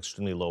 I put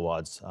extremely low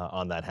odds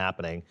on that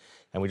happening.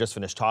 And we just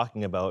finished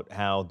talking about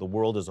how the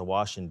world is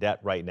awash in debt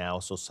right now.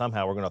 So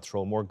somehow we're going to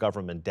throw more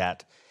government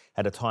debt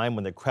at a time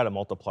when the credit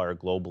multiplier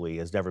globally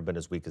has never been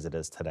as weak as it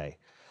is today.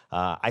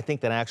 I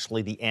think that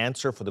actually the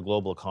answer for the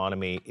global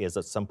economy is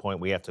at some point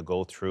we have to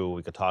go through,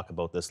 we could talk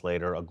about this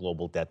later, a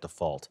global debt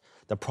default.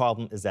 The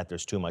problem is that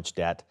there's too much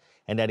debt,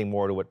 and adding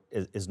more to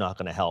it is not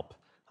going to help.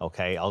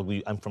 Okay,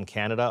 I'm from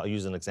Canada. I'll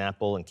use an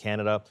example. In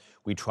Canada,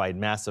 we tried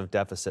massive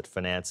deficit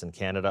finance in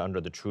Canada under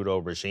the Trudeau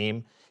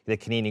regime. The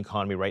Canadian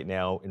economy right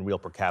now, in real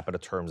per capita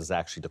terms, is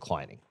actually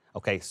declining.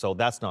 Okay, so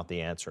that's not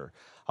the answer.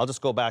 I'll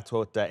just go back to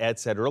what Ed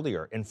said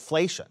earlier.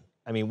 Inflation.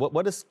 I mean,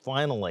 what is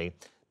finally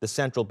the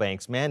central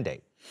bank's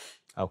mandate?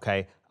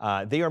 Okay,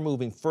 they are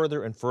moving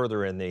further and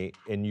further in the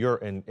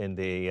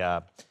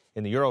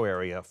euro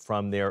area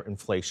from their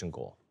inflation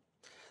goal.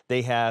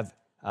 They have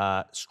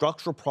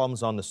structural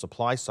problems on the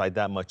supply side,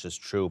 that much is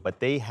true, but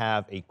they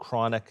have a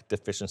chronic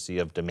deficiency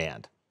of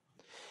demand.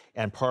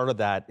 And part of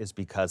that is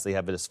because they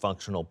have a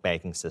dysfunctional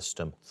banking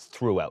system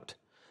throughout.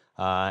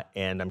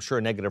 And I'm sure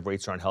negative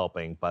rates aren't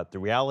helping, but the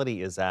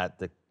reality is that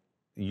the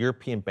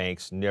European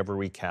banks never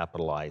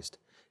recapitalized,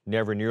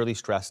 never nearly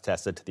stress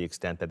tested to the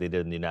extent that they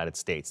did in the United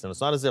States. And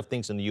it's not as if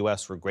things in the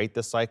US were great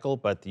this cycle,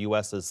 but the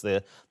US is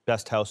the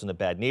best house in the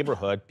bad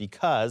neighborhood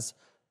because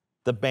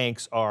the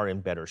banks are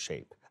in better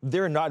shape.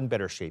 They're not in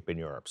better shape in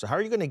Europe. So how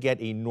are you going to get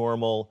a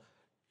normal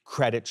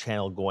credit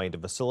channel going to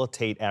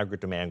facilitate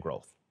aggregate demand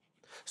growth?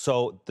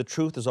 So the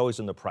truth is always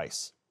in the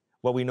price.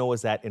 What we know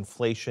is that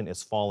inflation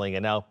is falling,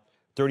 and now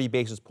 30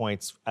 basis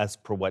points, as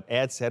per what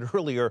Ed said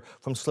earlier,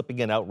 from slipping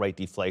in outright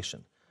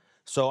deflation.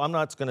 So I'm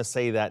not going to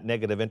say that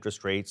negative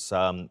interest rates,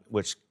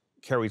 which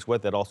carries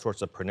with it all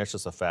sorts of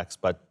pernicious effects,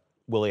 but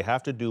will they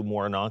have to do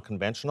more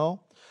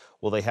non-conventional?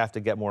 Will they have to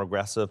get more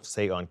aggressive,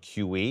 say, on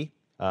QE?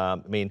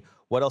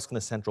 What else can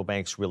the central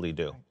banks really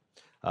do?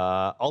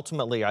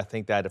 Ultimately, I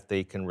think that if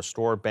they can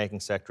restore banking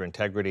sector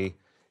integrity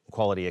and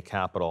quality of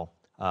capital,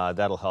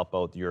 that'll help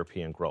out the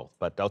European growth.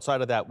 But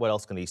outside of that, what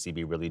else can the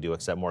ECB really do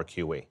except more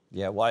QE?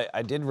 Yeah, well,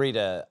 I did read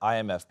an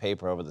IMF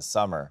paper over the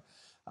summer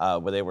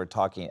where they were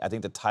talking, I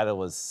think the title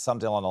was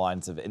something along the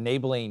lines of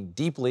enabling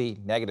deeply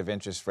negative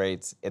interest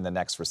rates in the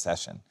next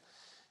recession.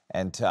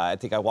 And I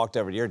think I walked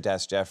over to your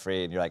desk,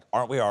 Jeffrey, and you're like,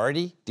 aren't we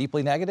already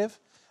deeply negative?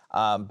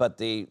 But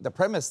the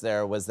premise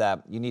there was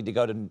that you need to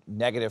go to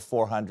negative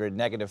 400,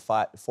 negative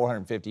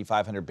 450,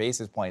 500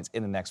 basis points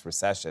in the next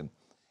recession.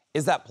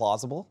 Is that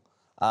plausible?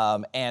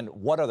 And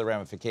what are the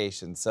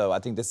ramifications? So I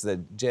think this is a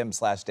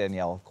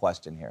Jim/Danielle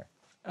question here.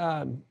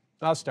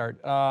 I'll start.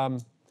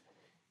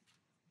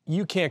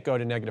 You can't go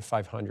to negative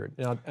 500.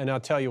 And I'll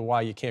tell you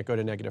why you can't go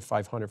to negative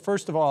 500.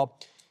 First of all,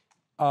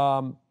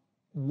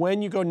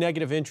 when you go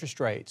negative interest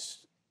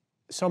rates,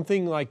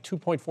 something like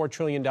 $2.4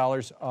 trillion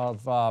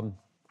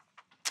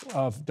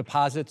of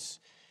deposits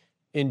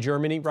in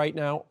Germany right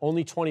now,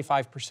 only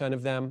 25%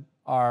 of them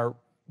are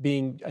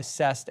being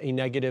assessed a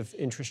negative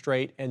interest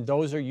rate, and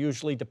those are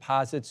usually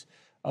deposits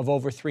of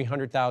over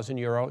 300,000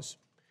 euros.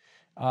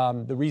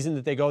 The reason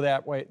that they go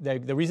that way,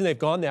 the reason they've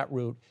gone that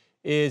route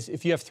is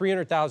if you have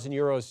 300,000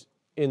 euros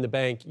in the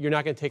bank, you're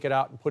not going to take it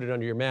out and put it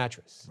under your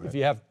mattress. Right. If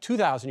you have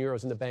 2,000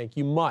 euros in the bank,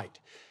 you might.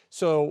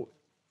 So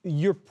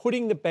you're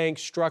putting the bank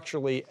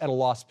structurally at a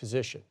loss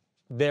position.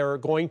 They're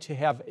going to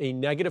have a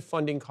negative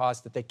funding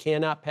cost that they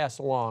cannot pass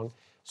along,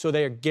 so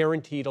they are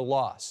guaranteed a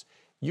loss.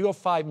 You go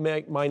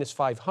minus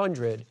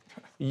 500,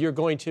 you're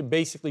going to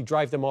basically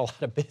drive them all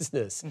out of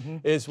business,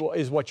 is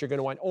what you're going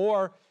to want.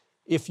 Or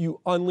if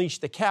you unleash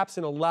the caps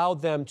and allow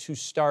them to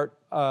start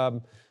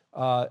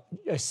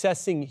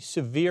assessing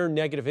severe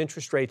negative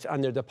interest rates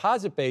on their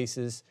deposit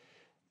bases,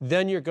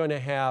 then you're going to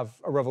have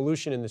a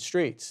revolution in the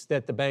streets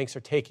that the banks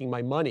are taking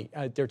my money.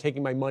 They're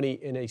taking my money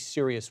in a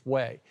serious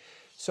way.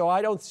 So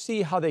I don't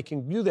see how they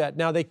can do that.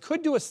 Now, they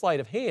could do a sleight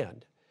of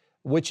hand,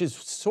 which is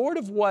sort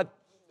of what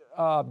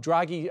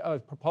Draghi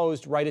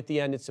proposed right at the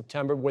end of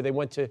September, where they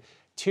went to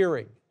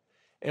tiering.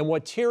 And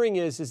what tiering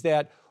is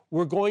that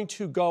we're going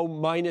to go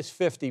minus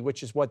 50,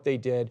 which is what they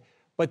did,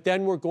 but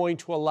then we're going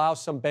to allow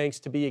some banks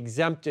to be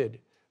exempted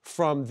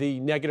from the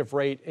negative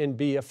rate and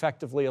be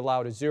effectively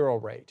allowed a zero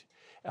rate.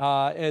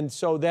 And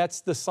so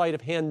that's the sleight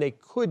of hand they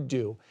could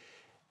do.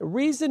 The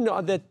reason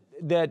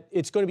that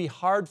it's going to be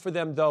hard for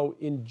them, though,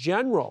 in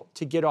general,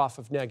 to get off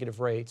of negative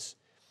rates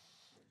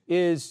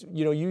is,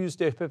 you used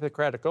the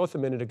Hippocratic Oath a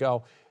minute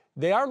ago.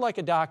 They are like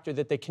a doctor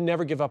that they can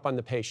never give up on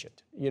the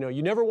patient. You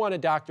never want a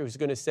doctor who's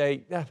going to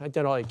say, I've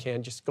done all I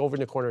can, just go over in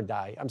the corner and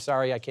die. I'm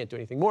sorry, I can't do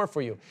anything more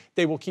for you.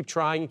 They will keep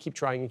trying and keep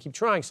trying and keep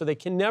trying. So they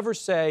can never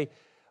say,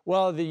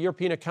 well, the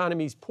European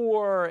economy's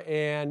poor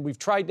and we've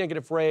tried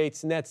negative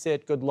rates and that's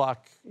it, good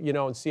luck,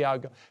 and see how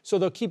it goes. So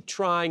they'll keep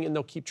trying and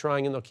they'll keep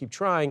trying and they'll keep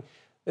trying.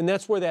 And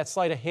that's where that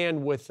sleight of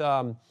hand with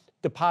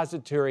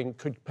depositoring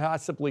could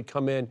possibly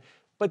come in.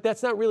 But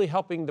that's not really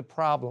helping the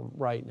problem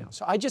right now.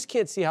 So I just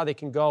can't see how they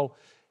can go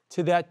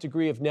to that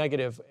degree of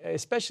negative,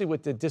 especially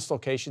with the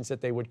dislocations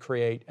that they would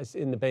create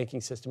in the banking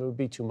system. It would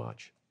be too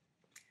much.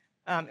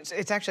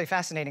 It's actually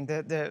fascinating.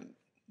 The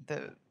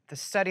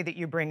study that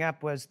you bring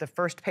up was the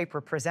first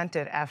paper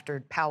presented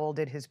after Powell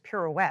did his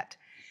pirouette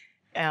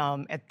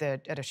at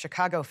a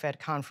Chicago Fed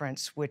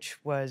conference,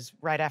 which was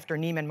right after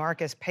Neiman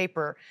Marcus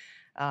paper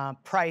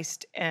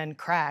priced and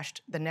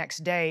crashed the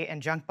next day,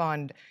 and junk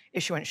bond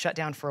issuance shut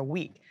down for a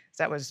week.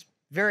 So that was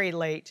very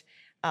late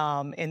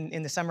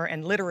in the summer,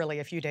 and literally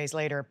a few days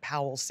later,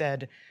 Powell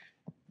said,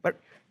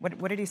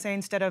 what did he say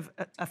instead of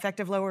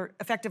effective lower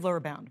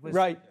bound was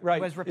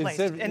replaced,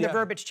 and the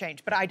verbiage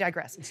changed. But I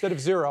digress. Instead of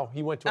zero,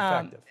 he went to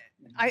effective.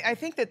 I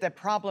think that the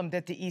problem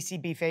that the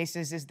ECB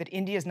faces is that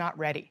India is not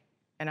ready,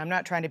 and I'm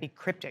not trying to be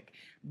cryptic,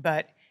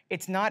 but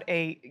it's not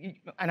and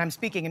I'm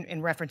speaking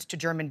in reference to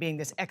Germany being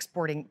this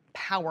exporting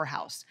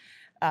powerhouse.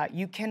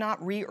 You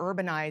cannot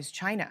re-urbanize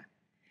China.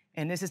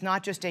 And this is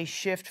not just a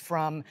shift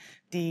from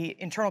the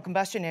internal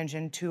combustion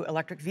engine to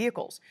electric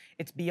vehicles.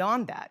 It's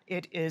beyond that.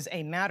 It is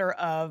a matter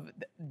of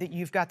that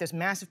you've got this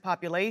massive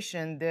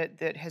population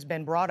that has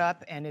been brought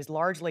up and is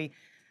largely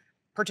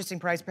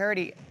purchasing price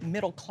parity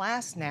middle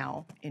class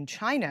now in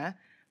China,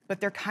 but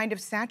they're kind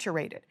of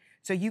saturated.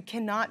 So you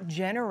cannot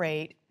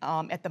generate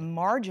at the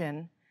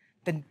margin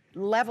the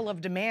level of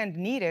demand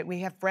needed. We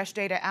have fresh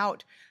data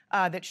out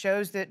that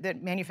shows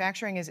that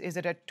manufacturing is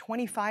at a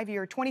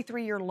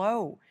 23-year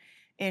low.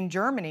 In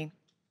Germany,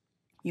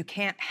 you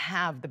can't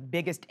have the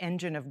biggest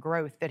engine of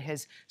growth that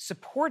has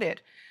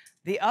supported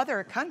the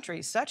other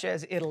countries, such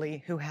as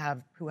Italy, who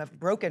have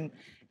broken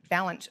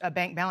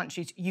bank balance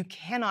sheets. You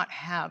cannot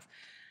have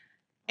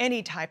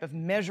any type of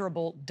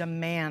measurable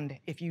demand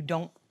if you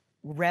don't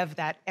rev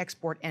that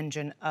export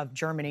engine of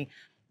Germany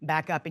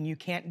back up, and you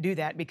can't do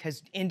that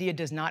because India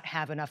does not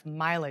have enough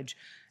mileage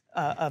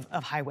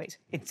of highways.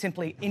 It's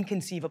simply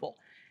inconceivable.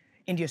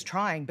 India's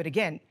trying, but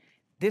again,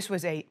 this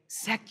was a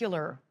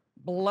secular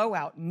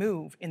blowout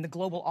move in the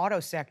global auto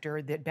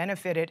sector that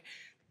benefited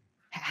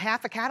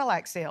half of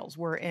Cadillac sales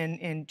were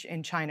in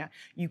China.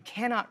 You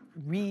cannot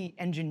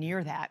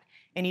re-engineer that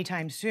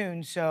anytime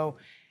soon. So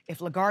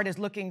if Lagarde is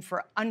looking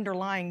for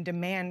underlying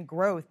demand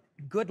growth,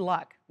 good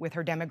luck with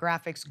her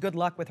demographics, good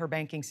luck with her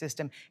banking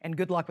system, and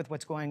good luck with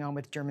what's going on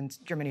with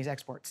Germany's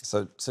exports.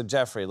 So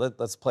Jeffrey,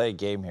 let's play a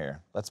game here.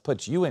 Let's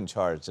put you in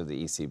charge of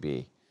the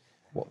ECB.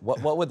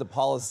 What would the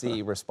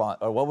policy response,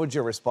 or what would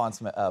your response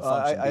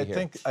function be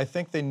here? I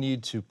think they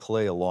need to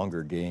play a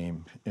longer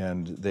game,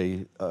 and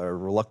they are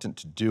reluctant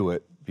to do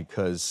it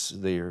because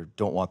they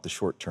don't want the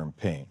short-term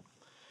pain.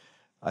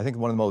 I think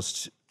one of the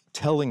most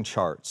telling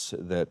charts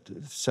that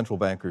central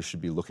bankers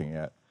should be looking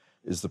at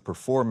is the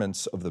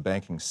performance of the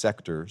banking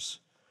sectors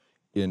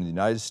in the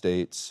United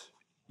States,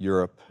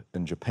 Europe,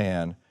 and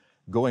Japan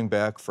going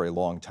back for a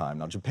long time.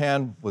 Now,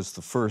 Japan was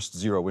the first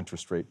zero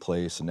interest rate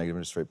place and negative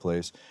interest rate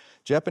place.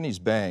 Japanese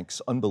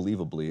banks,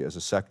 unbelievably, as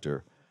a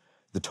sector,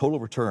 the total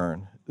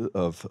return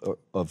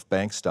of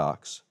bank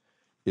stocks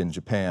in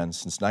Japan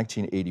since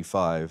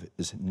 1985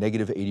 is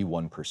negative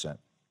 81%.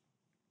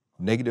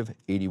 Negative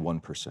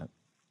 81%.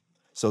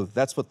 So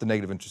that's what the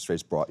negative interest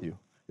rates brought you,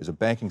 is a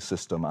banking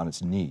system on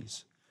its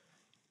knees.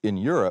 In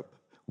Europe,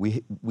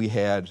 we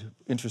had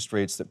interest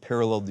rates that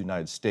paralleled the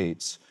United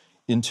States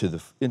into the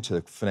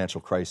financial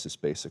crisis,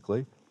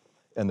 basically.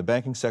 And the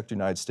banking sector in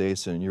the United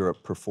States and in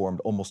Europe performed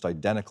almost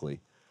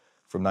identically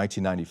from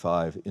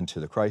 1995 into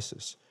the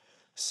crisis.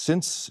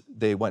 Since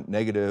they went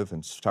negative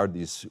and started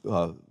these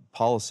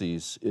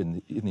policies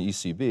in the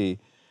ECB,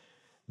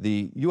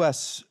 the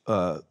US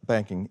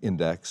banking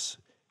index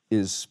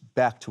is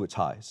back to its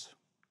highs.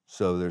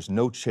 So there's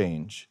no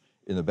change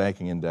in the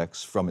banking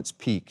index from its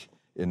peak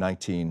in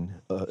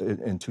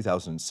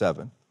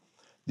 2007.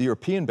 The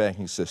European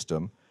banking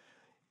system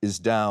is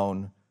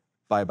down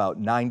by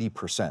about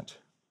 90%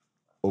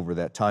 over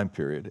that time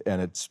period,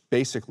 and it's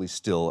basically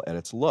still at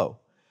its low.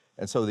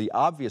 And so the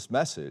obvious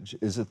message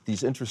is that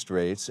these interest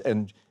rates,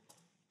 and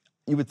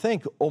you would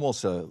think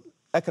almost an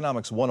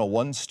economics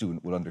 101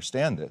 student would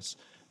understand this,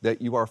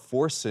 that you are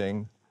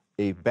forcing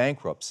a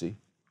bankruptcy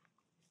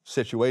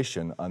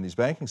situation on these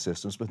banking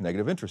systems with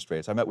negative interest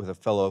rates. I met with a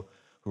fellow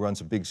who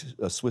runs a big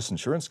Swiss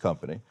insurance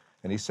company,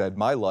 and he said,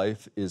 my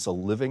life is a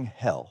living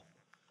hell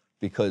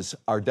because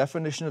our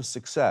definition of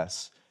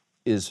success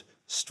is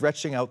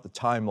stretching out the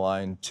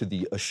timeline to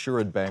the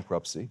assured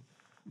bankruptcy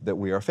that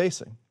we are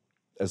facing,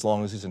 as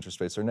long as these interest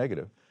rates are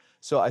negative.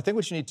 So I think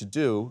what you need to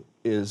do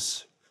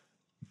is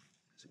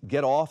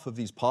get off of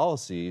these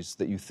policies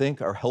that you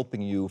think are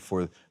helping you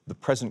for the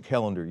present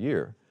calendar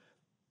year,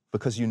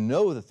 because you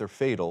know that they're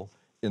fatal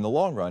in the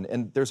long run.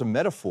 And there's a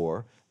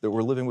metaphor that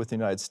we're living with in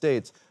the United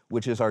States,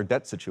 which is our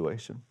debt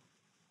situation,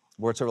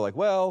 where it's sort of like,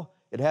 well,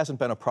 it hasn't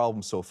been a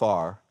problem so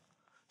far,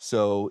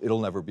 so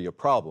it'll never be a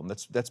problem.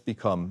 That's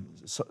become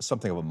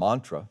something of a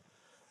mantra.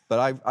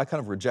 But I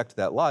kind of reject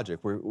that logic.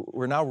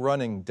 We're now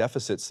running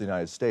deficits in the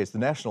United States. The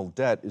national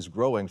debt is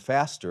growing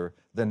faster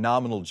than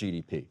nominal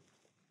GDP,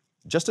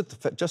 just at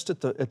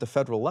the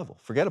federal level.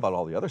 Forget about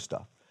all the other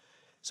stuff.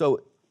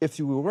 So if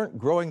we weren't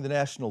growing the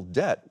national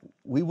debt,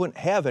 we wouldn't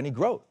have any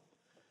growth.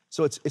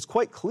 So it's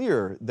quite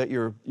clear that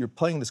you're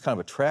playing this kind of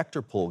a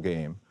tractor pull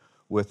game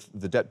with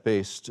the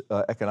debt-based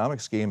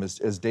economics game.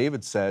 As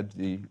David said,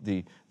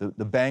 the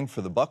bang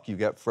for the buck you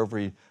get for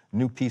every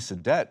new piece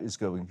of debt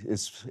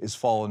is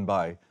fallen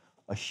by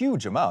a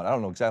huge amount. I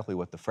don't know exactly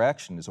what the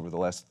fraction is over the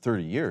last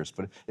 30 years,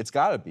 but it's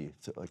got to be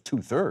like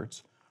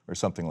 2/3 or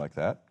something like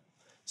that.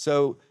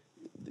 So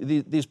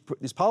these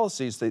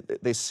policies,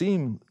 they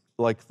seem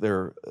like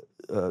they're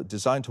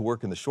designed to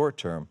work in the short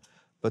term,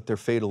 but they're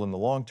fatal in the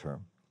long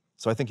term.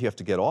 So I think you have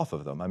to get off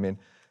of them. I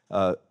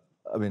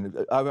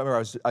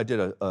remember I did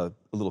a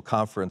little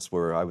conference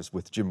where I was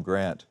with Jim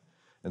Grant,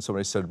 and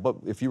somebody said, "But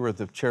if you were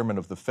the chairman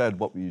of the Fed,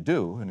 what would you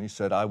do?" And he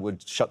said, "I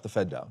would shut the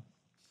Fed down."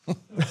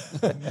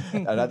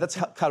 And that's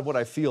kind of what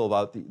I feel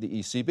about the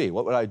ECB.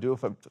 What would I do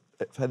if I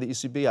had the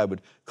ECB? I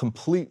would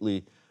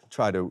completely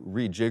try to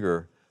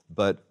rejigger,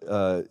 but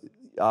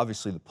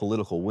obviously the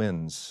political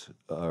winds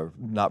are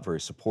not very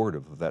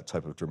supportive of that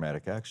type of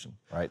dramatic action.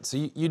 Right. So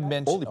you'd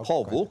mentioned only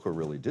Paul Volcker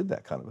really did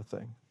that kind of a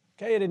thing.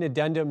 Okay, and an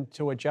addendum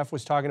to what Jeff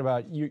was talking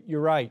about.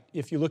 You're right.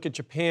 If you look at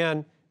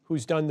Japan,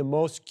 who's done the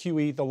most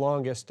QE the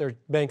longest, their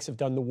banks have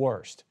done the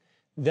worst.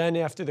 Then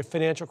after the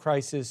financial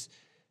crisis,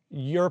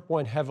 Europe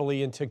went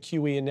heavily into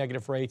QE and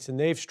negative rates, and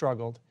they've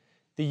struggled.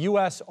 The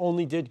U.S.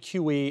 only did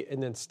QE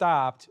and then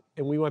stopped,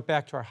 and we went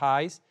back to our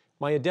highs.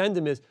 My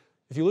addendum is,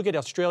 if you look at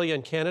Australia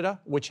and Canada,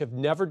 which have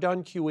never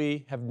done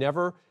QE, have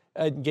never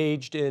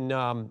engaged in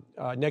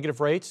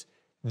negative rates,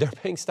 their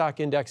bank stock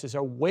indexes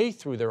are way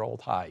through their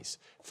old highs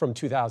from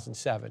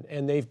 2007,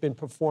 and they've been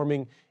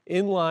performing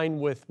in line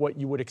with what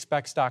you would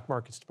expect stock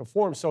markets to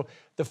perform. So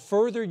the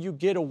further you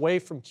get away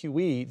from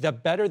QE, the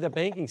better the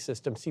banking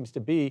system seems to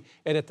be,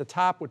 and at the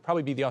top would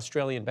probably be the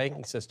Australian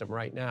banking system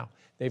right now.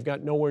 They've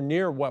got nowhere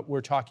near what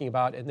we're talking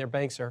about, and their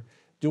banks are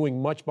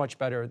doing much, much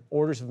better,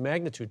 orders of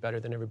magnitude better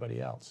than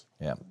everybody else.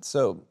 Yeah.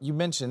 So you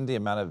mentioned the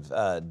amount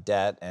of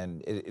debt,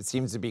 and it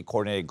seems to be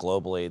coordinated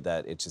globally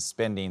that it's just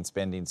spending,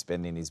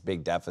 these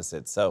big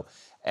deficits. So,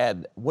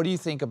 Ed, what do you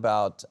think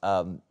about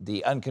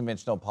the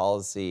unconventional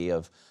policy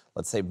of,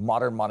 let's say,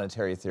 modern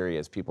monetary theory,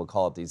 as people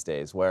call it these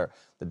days, where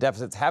the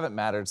deficits haven't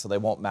mattered, so they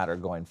won't matter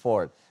going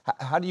forward?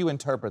 How do you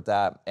interpret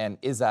that, and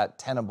is that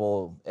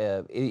tenable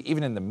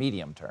even in the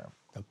medium term?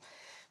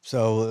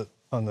 So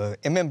On the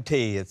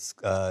MMT,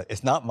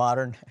 it's not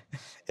modern.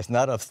 It's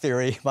not a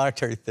theory,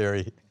 monetary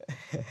theory,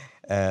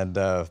 and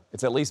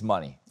it's at least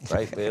money,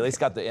 right? They at least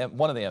got the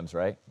one of the M's,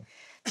 right?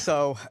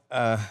 So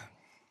I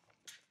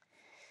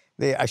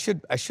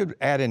should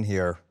add in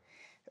here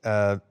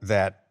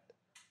that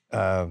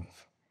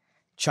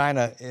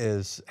China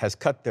has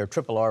cut their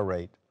RRR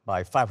rate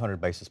by 500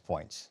 basis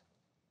points,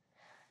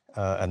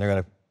 and they're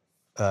going to.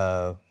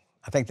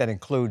 I think that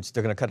includes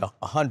they're going to cut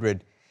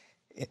 100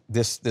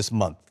 this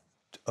month.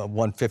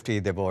 150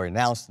 they've already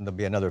announced, and there'll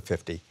be another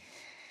 50.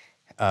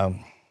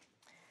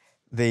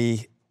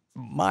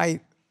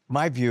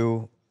 My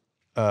view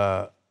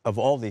of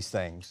all these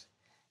things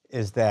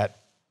is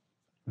that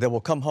they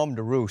will come home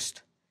to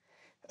roost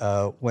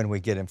when we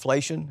get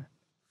inflation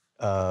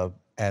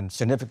and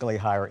significantly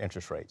higher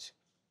interest rates.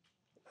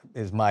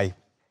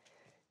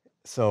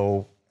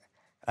 So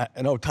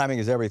I know timing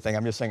is everything.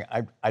 I'm just saying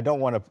I don't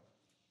want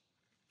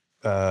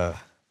to.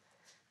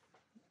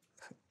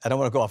 I don't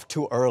want to go off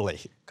too early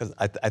because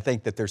I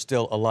think that there's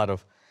still a lot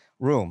of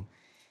room.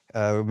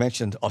 We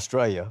mentioned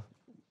Australia.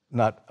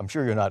 I'm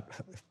sure you're not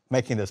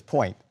making this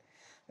point,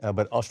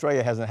 but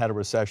Australia hasn't had a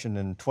recession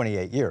in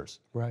 28 years.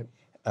 Right.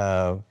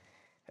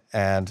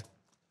 And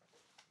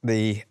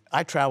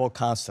I travel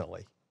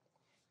constantly.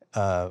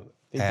 They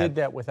did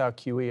that without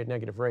QE at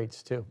negative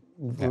rates too.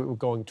 Yeah. We were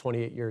going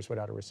 28 years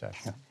without a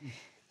recession.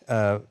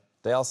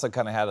 They also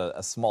kind of had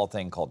a small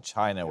thing called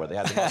China where they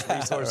had the most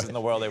resources in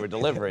the world they were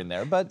delivering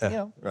there, but,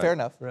 right. Fair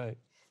enough. Right.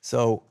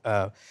 So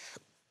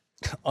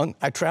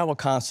I travel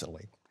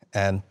constantly,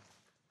 and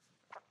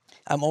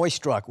I'm always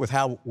struck with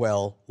how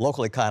well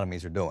local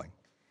economies are doing.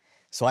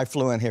 So I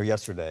flew in here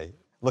yesterday,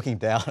 looking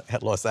down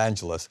at Los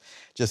Angeles,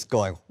 just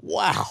going,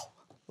 wow,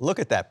 look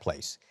at that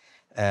place.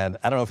 And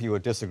I don't know if you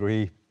would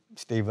disagree,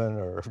 Stephen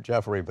or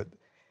Jeffrey, but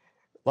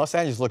Los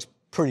Angeles looks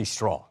pretty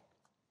strong.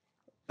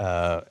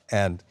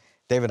 And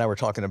David and I were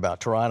talking about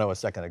Toronto a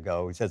second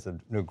ago. He says a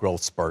new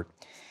growth spurt.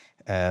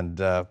 And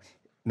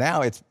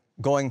now it's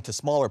going to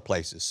smaller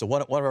places. So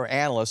one of our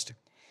analysts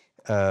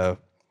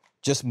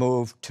just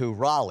moved to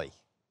Raleigh.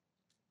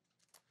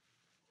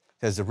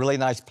 It's a really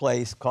nice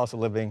place. Cost of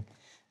living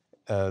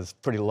is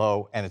pretty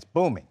low, and it's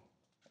booming.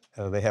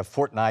 They have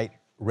Fortnite,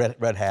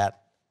 Red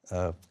Hat,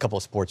 a couple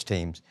of sports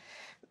teams.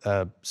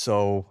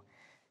 So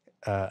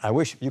I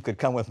wish you could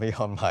come with me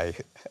on my.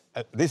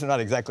 These are not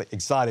exactly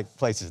exotic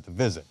places to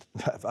visit.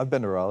 I've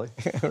been to Raleigh.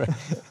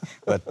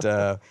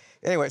 But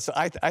anyway, so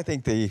I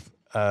think the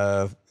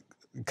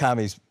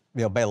economy's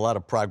made a lot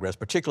of progress,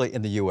 particularly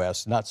in the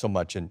U.S., not so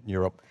much in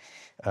Europe.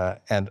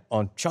 And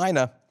on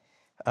China,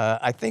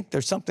 I think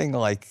there's something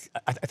like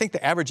I think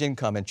the average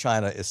income in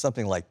China is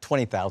something like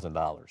 $20,000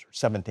 or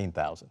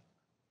 $17,000,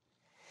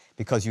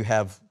 because you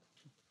have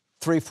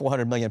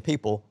 300-400 million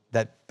people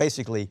that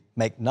basically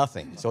make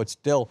nothing. So it's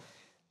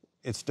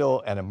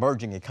still an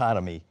emerging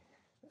economy,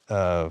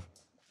 to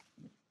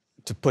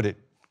put it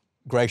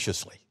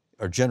graciously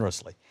or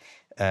generously.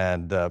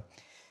 And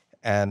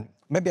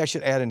maybe I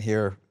should add in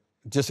here,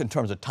 just in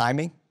terms of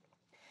timing.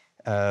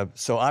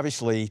 So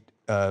obviously,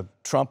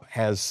 Trump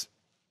has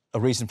a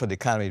reason for the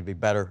economy to be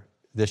better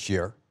this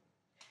year.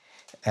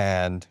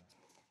 And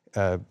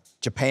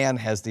Japan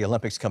has the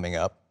Olympics coming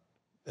up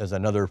as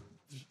another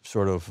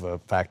sort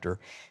of factor.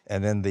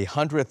 And then the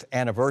 100th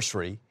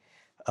anniversary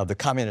of the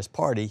Communist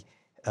Party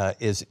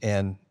is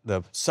in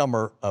the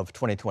summer of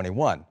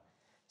 2021.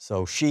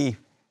 So she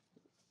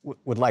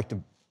would like to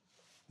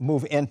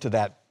move into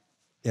that,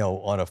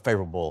 on a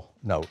favorable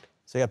note.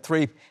 So you have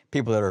three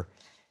people that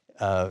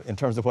are, in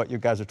terms of what you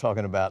guys are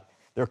talking about,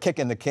 they're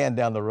kicking the can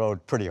down the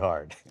road pretty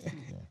hard.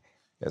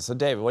 Yeah, so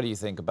David, what do you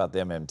think about the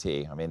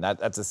MMT? I mean,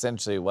 that's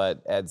essentially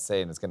what Ed's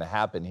saying is going to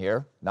happen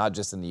here, not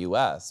just in the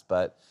U.S.,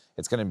 but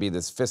it's going to be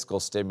this fiscal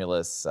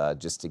stimulus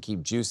just to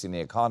keep juicing the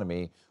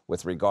economy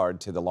with regard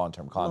to the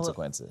long-term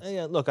consequences. Well,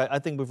 yeah, look, I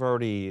think we've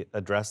already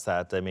addressed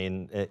that. I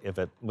mean,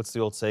 what's the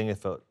old saying?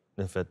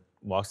 If it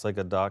walks like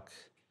a duck,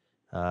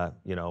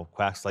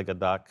 quacks like a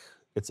duck,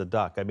 it's a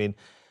duck. I mean,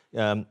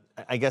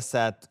 I guess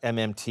that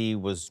MMT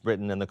was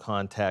written in the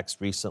context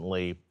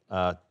recently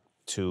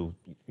to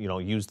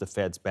use the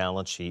Fed's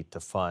balance sheet to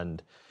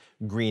fund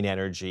green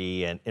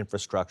energy and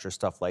infrastructure,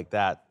 stuff like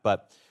that.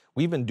 But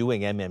we've been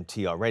doing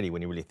MMT already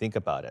when you really think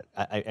about it.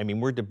 I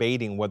mean, we're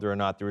debating whether or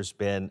not there's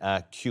been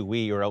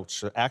QE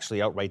or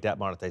actually outright debt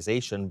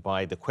monetization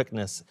by the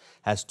quickness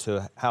as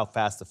to how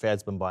fast the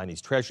Fed's been buying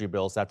these treasury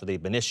bills after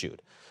they've been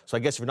issued. So I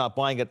guess if you're not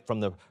buying it from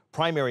the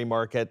primary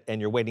market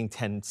and you're waiting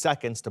 10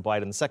 seconds to buy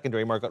it in the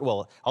secondary market,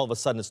 well, all of a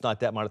sudden it's not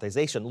debt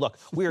monetization. Look,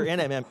 we've been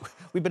in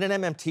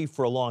MMT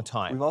for a long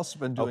time. We've also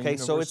been doing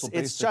universal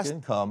basic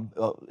income,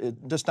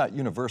 just not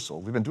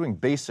universal. We've been doing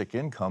basic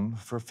income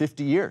for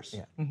 50 years.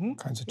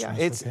 Kinds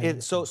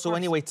of So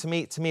anyway, to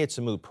me, it's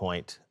a moot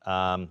point.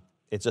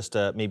 It's just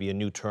maybe a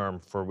new term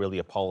for really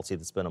a policy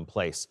that's been in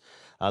place.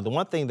 The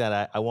one thing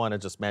that I want to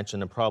just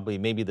mention, and probably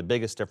maybe the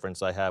biggest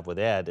difference I have with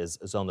Ed,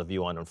 is on the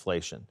view on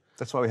inflation.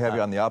 That's why we have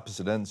you on the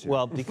opposite ends here.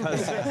 Well,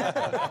 because,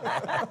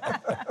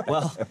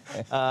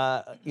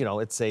 you know,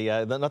 it's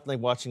nothing like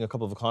watching a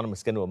couple of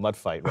economists get into a mud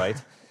fight, right?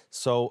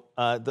 So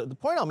the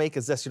point I'll make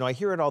is this, you know, I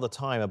hear it all the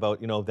time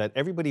about, you know, that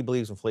everybody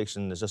believes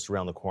inflation is just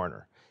around the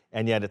corner,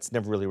 and yet it's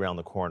never really around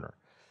the corner.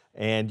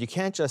 And you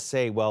can't just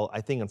say, well,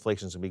 I think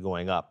inflation's gonna be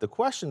going up. The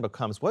question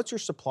becomes, what's your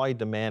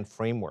supply-demand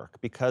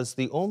framework? Because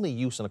the only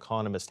use an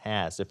economist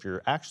has, if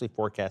you're actually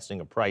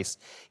forecasting a price,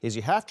 is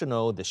you have to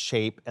know the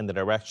shape and the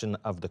direction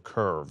of the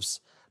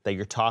curves that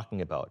you're talking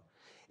about.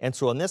 And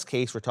so in this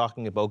case, we're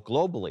talking about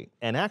globally.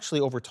 And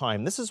actually over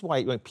time, this is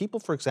why people,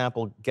 for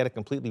example, get it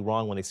completely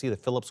wrong when they see the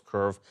Phillips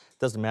curve. It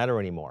doesn't matter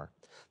anymore.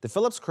 The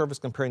Phillips curve is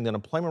comparing the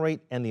unemployment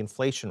rate and the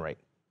inflation rate.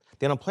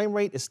 The unemployment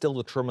rate is still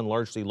determined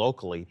largely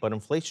locally, but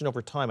inflation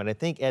over time, and I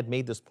think Ed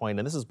made this point,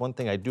 and this is one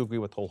thing I do agree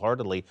with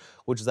wholeheartedly,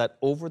 which is that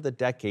over the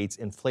decades,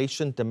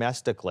 inflation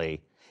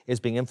domestically is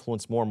being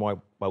influenced more and more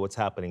by what's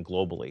happening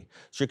globally.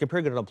 So you're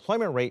comparing an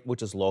unemployment rate,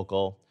 which is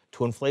local,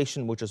 to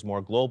inflation, which is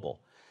more global.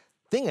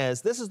 Thing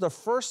is, this is the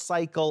first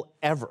cycle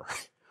ever,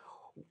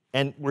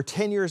 and we're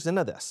 10 years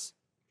into this,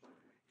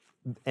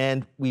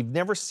 and we've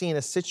never seen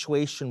a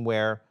situation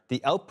where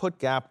the output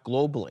gap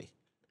globally,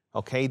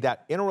 okay,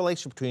 that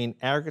interrelation between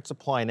aggregate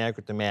supply and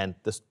aggregate demand,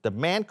 this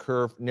demand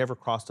curve never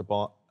crossed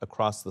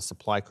across the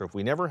supply curve.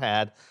 We never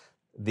had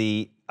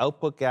the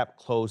output gap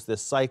close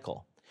this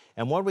cycle.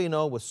 And what we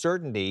know with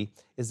certainty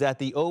is that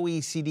the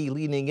OECD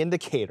leading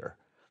indicator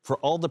for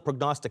all the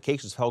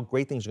prognostications of how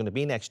great things are going to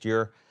be next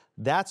year,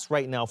 that's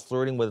right now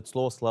flirting with its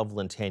lowest level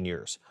in 10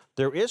 years.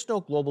 There is no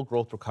global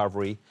growth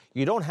recovery.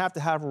 You don't have to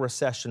have a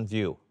recession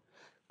view.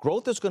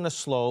 Growth is going to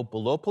slow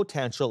below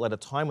potential at a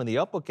time when the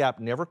output gap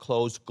never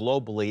closed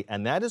globally,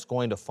 and that is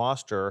going to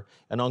foster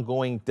an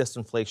ongoing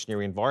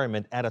disinflationary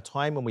environment at a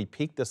time when we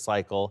peak the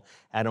cycle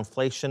at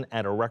inflation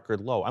at a record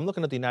low. I'm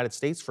looking at the United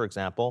States, for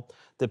example.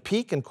 The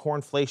peak in core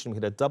inflation, we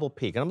hit a double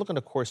peak, and I'm looking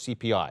at core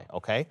CPI,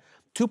 okay?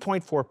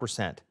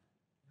 2.4%.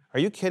 Are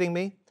you kidding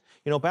me?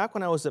 You know, back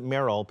when I was at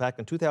Merrill, back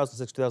in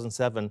 2006,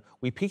 2007,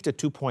 we peaked at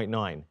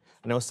 2.9.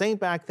 And I was saying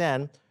back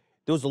then,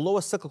 there was the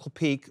lowest cyclical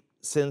peak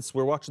since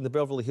we're watching the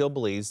Beverly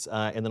Hillbillies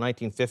in the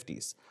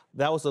 1950s.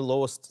 That was the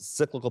lowest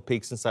cyclical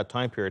peak since that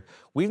time period.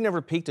 We've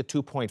never peaked at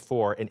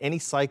 2.4 in any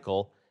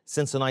cycle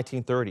since the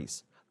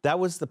 1930s. That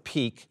was the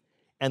peak,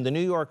 and the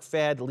New York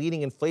Fed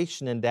leading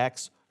inflation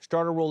index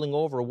started rolling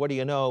over, what do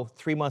you know,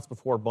 3 months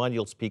before bond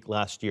yields peaked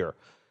last year.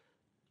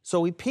 So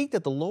we peaked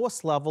at the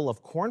lowest level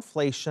of core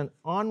inflation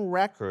on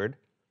record,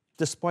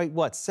 despite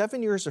what,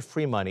 7 years of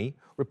free money,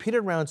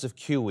 repeated rounds of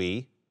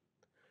QE,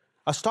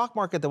 a stock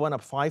market that went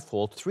up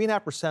fivefold,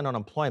 3.5%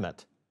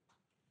 unemployment.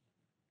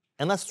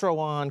 And let's throw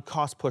on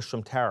cost push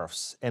from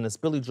tariffs. And as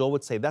Billy Joel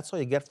would say, that's all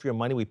you get for your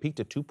money. We peaked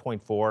at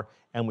 2.4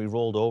 and we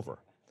rolled over.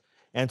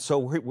 And so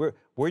where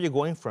are you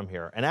going from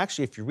here? And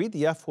actually, if you read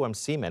the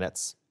FOMC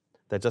minutes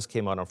that just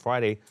came out on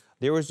Friday,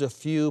 there was a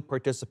few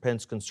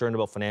participants concerned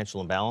about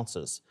financial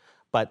imbalances.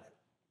 But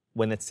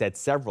when it said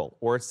several,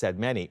 or it said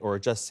many, or it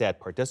just said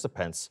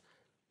participants,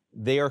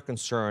 they are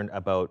concerned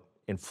about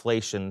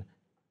inflation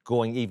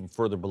going even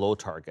further below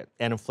target,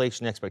 and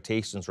inflation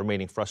expectations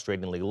remaining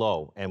frustratingly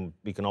low. And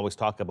we can always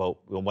talk about,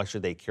 well, why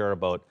should they care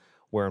about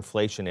where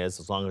inflation is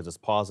as long as it's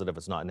positive,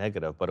 it's not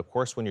negative. But of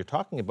course, when you're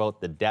talking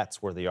about the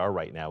debts where they are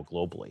right now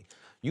globally,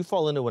 you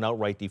fall into an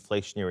outright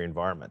deflationary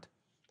environment.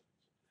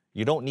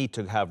 You don't need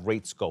to have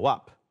rates go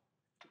up.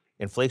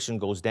 Inflation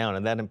goes down,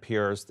 and that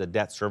impairs the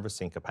debt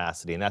servicing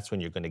capacity, and that's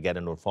when you're going to get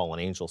into a fallen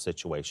angel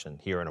situation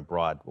here and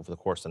abroad over the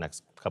course of the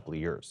next couple of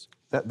years.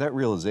 That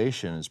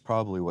realization is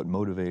probably what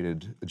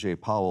motivated Jay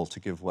Powell to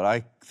give what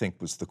I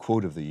think was the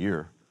quote of the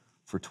year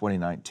for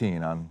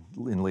 2019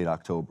 in late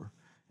October.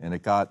 And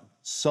it got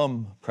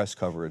some press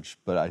coverage,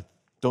 but I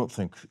don't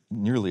think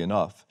nearly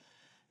enough.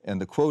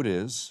 And the quote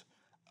is,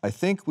 "I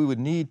think we would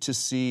need to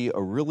see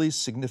a really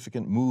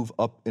significant move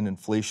up in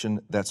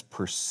inflation that's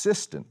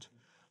persistent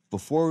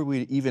before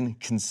we even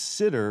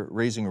consider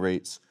raising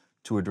rates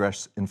to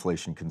address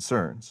inflation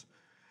concerns."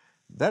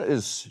 That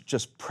is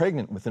just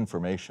pregnant with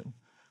information,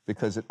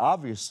 because it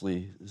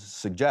obviously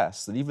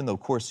suggests that even though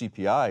core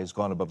CPI has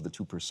gone above the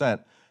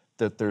 2%,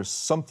 that there's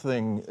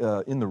something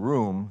in the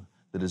room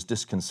that is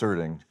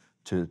disconcerting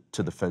to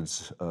the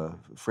Fed's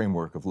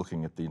framework of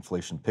looking at the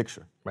inflation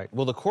picture. Right.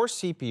 Well, the core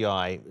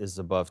CPI is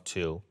above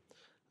 2.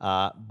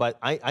 But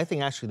I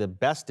think actually the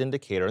best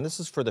indicator, and this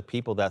is for the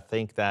people that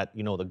think that,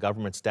 you know, the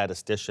government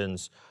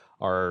statisticians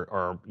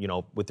are you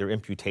know, with their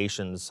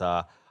imputations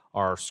are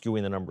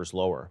skewing the numbers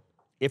lower.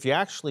 If you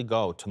actually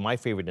go to my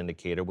favorite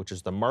indicator, which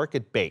is the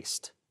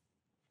market-based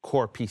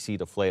core PC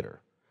deflator,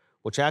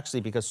 which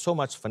actually, because so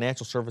much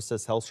financial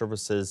services, health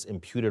services,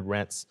 imputed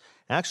rents,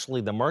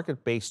 actually the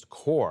market-based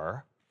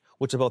core,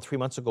 which about 3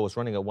 months ago was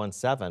running at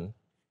 1.7,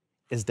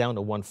 is down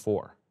to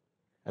 1.4.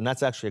 And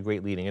that's actually a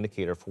great leading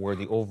indicator for where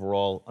the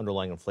overall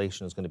underlying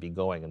inflation is going to be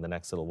going in the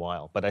next little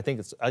while. But I think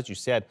it's, as you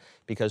said,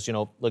 because, you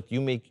know, look, you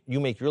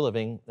make your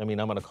living. I mean,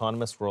 I'm an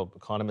economist. We're all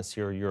economists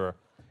here.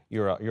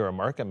 You're a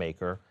market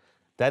maker.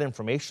 That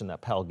information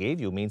that Powell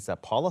gave you means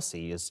that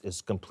policy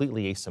is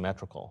completely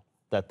asymmetrical,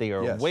 that they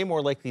are way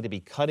more likely to be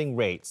cutting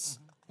rates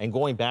and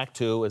going back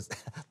to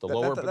the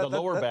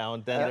lower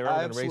bound than they're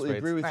going to raise rates. I absolutely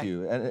agree with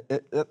you, and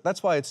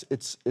that's why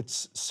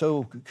it's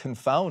so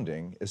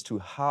confounding as to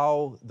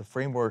how the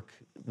framework,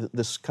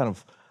 this kind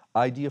of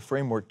idea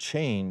framework,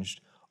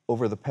 changed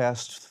over the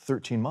past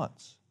 13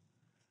 months,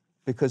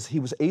 because he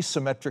was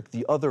asymmetric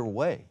the other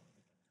way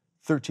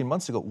 13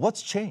 months ago.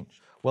 What's changed?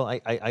 Well,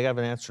 I have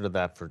an answer to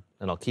that,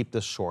 and I'll keep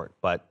this short.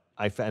 But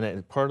I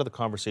found part of the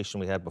conversation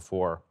we had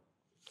before.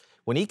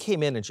 When he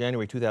came in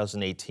January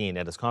 2018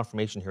 at his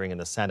confirmation hearing in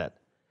the Senate,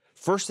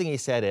 first thing he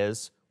said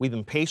is, we've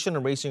been patient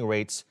in raising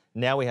rates,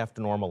 now we have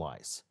to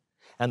normalize.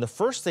 And the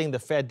first thing the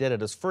Fed did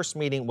at his first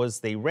meeting was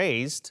they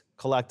raised,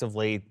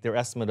 collectively, their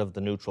estimate of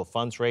the neutral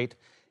funds rate,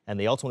 and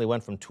they ultimately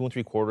went from 2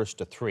 3/4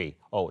 to 3.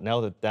 Oh,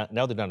 now they're down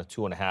to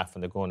 2.5,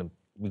 and they're going to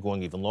be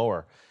going even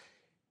lower.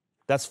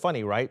 That's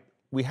funny, right?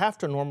 We have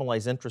to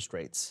normalize interest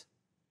rates.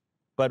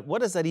 But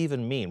what does that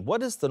even mean?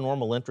 What is the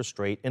normal interest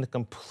rate in a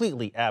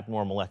completely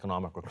abnormal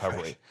economic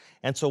recovery? Right.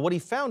 And so what he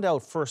found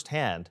out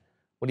firsthand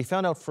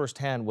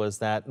was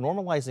that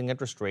normalizing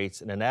interest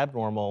rates in an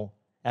abnormal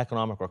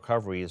economic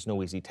recovery is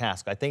no easy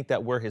task. I think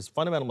that where his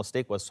fundamental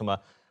mistake was from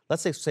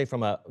let's say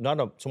from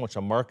not so much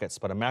a markets,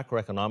 but a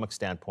macroeconomic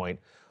standpoint,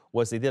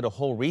 was they did a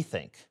whole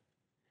rethink.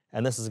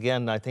 And this is,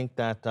 again, I think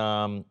that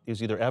it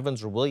was either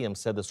Evans or Williams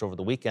said this over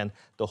the weekend.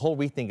 The whole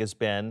rethink has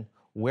been,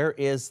 where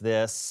is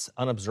this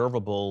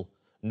unobservable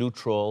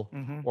neutral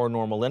or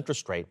normal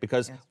interest rate?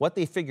 Because what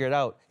they figured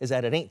out is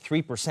that it ain't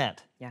 3%,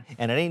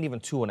 and it ain't even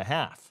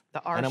 2.5.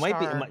 The R and it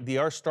star. might be the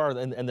R star,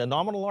 and the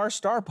nominal R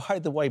star, by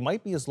the way,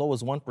 might be as low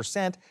as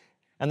 1%,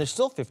 and there's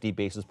still 50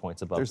 basis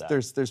points above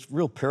that. There's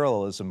real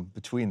parallelism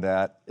between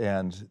that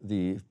and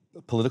the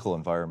political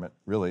environment,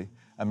 really.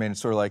 I mean,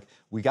 it's sort of like,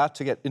 we got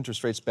to get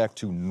interest rates back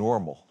to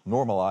normal.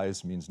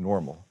 Normalize means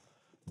normal,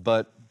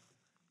 but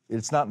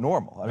it's not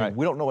normal. I mean,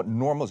 we don't know what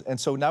normal is. And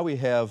so now we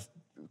have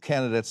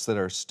candidates that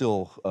are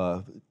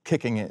still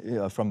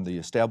kicking from the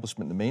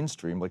establishment in the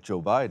mainstream, like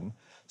Joe Biden,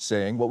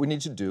 saying what we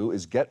need to do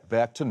is get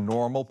back to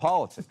normal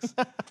politics.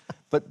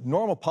 But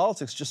normal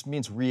politics just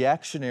means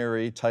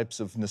reactionary types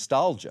of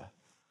nostalgia,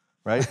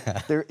 right?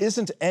 There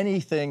isn't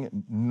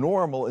anything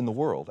normal in the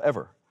world,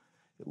 ever,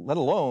 let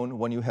alone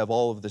when you have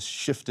all of this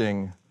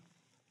shifting,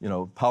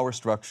 power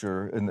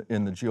structure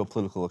in the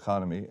geopolitical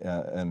economy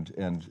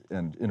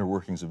and inner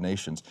workings of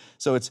nations.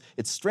 So it's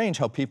strange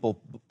how people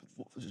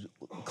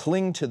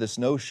cling to this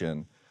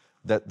notion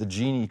that the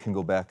genie can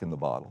go back in the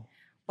bottle.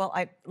 Well,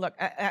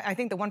 I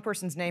think the one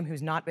person's name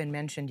who's not been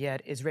mentioned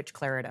yet is Rich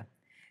Clarida.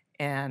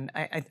 And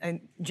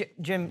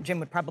Jim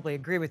would probably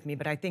agree with me,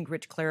 but I think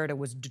Rich Clarida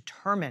was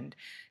determined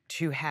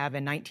to have a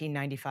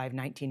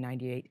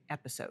 1995-1998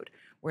 episode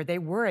where they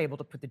were able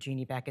to put the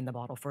genie back in the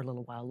bottle for a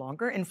little while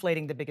longer,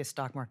 inflating the biggest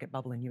stock market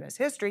bubble in U.S.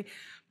 history.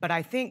 But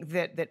I think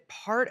that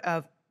part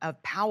of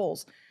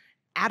Powell's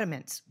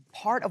adamance,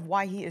 part of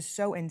why he is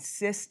so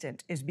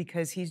insistent, is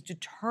because he's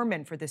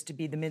determined for this to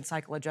be the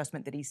mid-cycle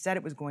adjustment that he said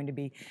it was going to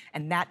be,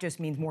 and that just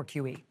means more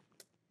QE.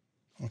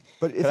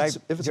 But if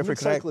it's a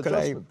mid-cycle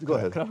adjustment, go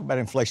ahead. Could I talk about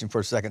inflation for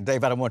a second?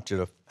 Dave, I don't want you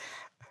to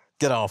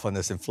get off on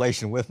this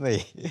inflation with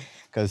me,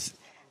 because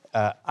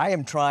I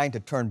am trying to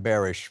turn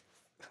bearish.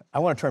 I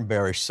want to turn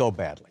bearish so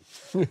badly.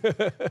 You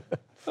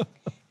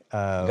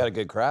got a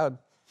good crowd.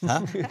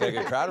 Huh? You got a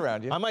good crowd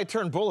around you. I might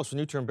turn bullish when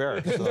you turn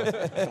bearish. So.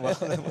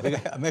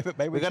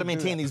 maybe we got to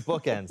maintain these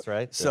bookends,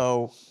 right?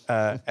 So,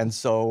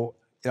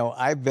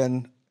 I've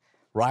been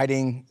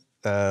writing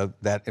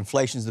that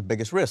inflation is the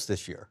biggest risk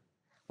this year,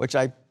 which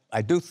I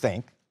do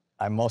think.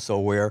 I'm also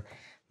aware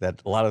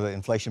that a lot of the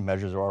inflation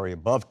measures are already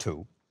above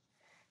 2.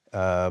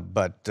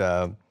 But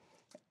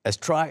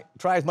try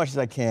as much as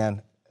I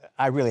can,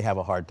 I really have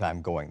a hard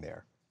time going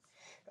there.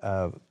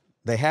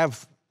 They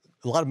have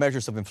a lot of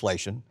measures of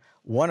inflation,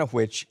 one of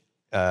which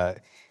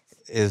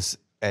is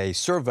a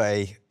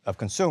survey of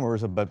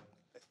consumers about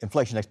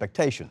inflation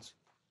expectations,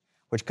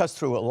 which cuts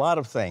through a lot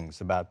of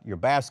things about your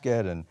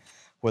basket and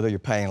whether you're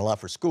paying a lot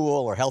for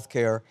school or health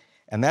care,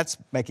 and that's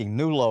making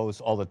new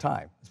lows all the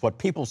time. It's what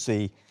people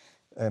see,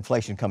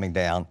 inflation coming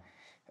down.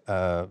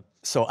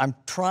 So I'm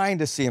trying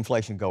to see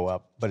inflation go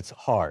up, but it's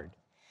hard.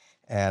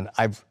 And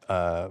I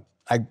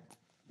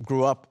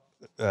grew up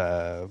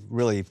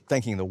really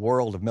thinking the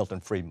world of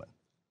Milton Friedman.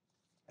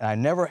 And I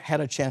never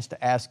had a chance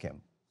to ask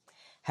him,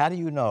 how do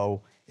you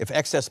know if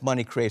excess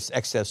money creates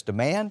excess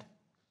demand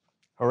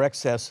or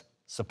excess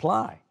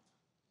supply?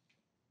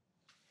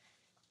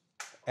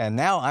 And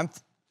now I'm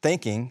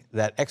thinking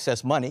that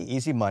excess money,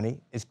 easy money,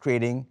 is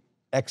creating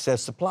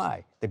excess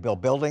supply. They build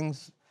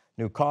buildings,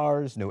 new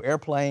cars, new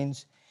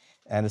airplanes,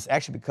 and it's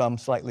actually become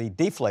slightly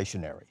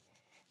deflationary.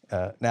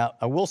 Now,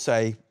 I will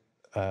say,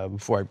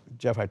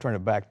 Jeff, I turn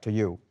it back to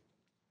you,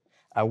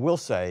 I will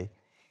say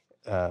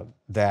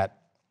that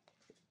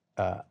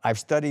I've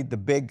studied the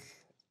big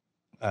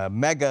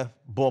mega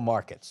bull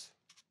markets,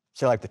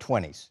 say like the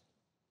 20s.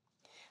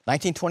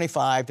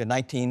 1925 to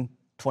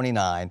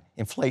 1929,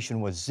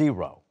 inflation was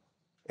 0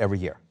 every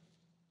year.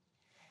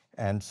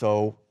 And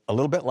so a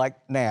little bit like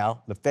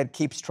now, the Fed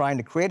keeps trying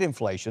to create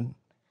inflation.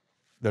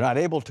 They're not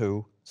able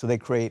to, so they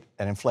create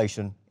an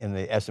inflation in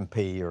the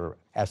S&P or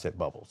asset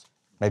bubbles.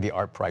 Maybe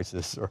art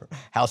prices or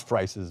house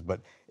prices,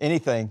 but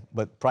anything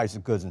but price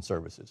of goods and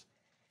services.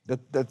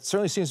 That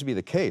certainly seems to be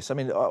the case. I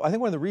mean, I think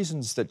one of the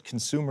reasons that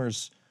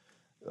consumers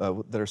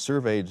that are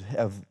surveyed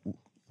have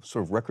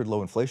sort of record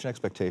low inflation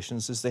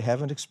expectations is they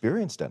haven't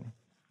experienced any.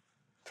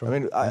 True. I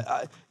mean,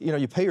 you know,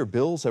 you pay your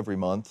bills every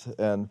month,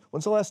 and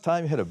when's the last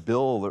time you had a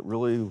bill that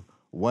really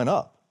went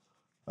up?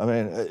 I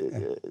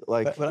mean,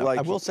 But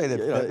I will say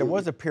that there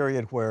was a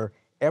period where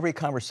every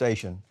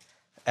conversation,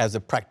 as a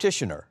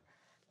practitioner,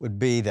 would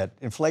be that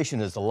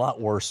inflation is a lot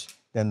worse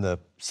than the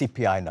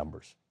CPI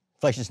numbers.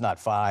 Inflation's not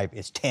 5,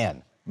 it's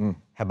 10. How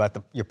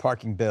about your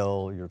parking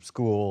bill, your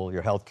school,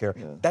 your health care?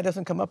 Yeah. That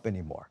doesn't come up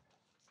anymore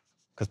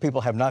because people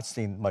have not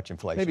seen much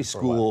inflation. Maybe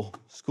school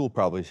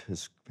probably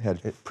has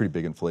had pretty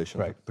big inflation.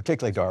 Right,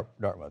 particularly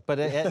Dartmouth. But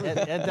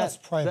that's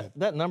private.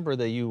 That number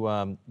that you,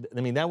 I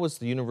mean, that was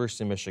the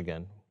University of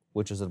Michigan,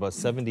 which is about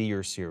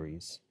 70-year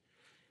series.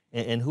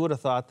 And who would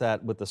have thought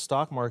that with the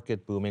stock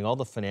market booming, all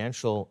the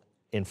financial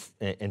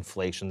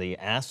inflation, the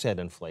asset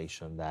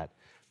inflation, that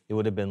it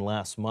would have been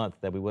last month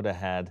that we would have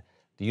had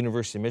the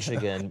University of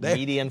Michigan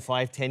median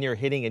 5-10-year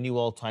hitting a new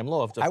all-time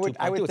low of just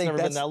 2.2. It's never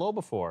been that low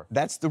before.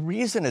 That's the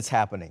reason it's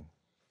happening.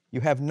 You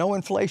have no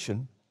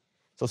inflation,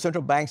 so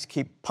central banks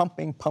keep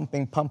pumping,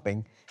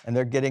 and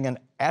they're getting an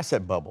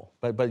asset bubble.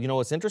 But you know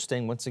what's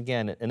interesting, once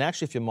again, and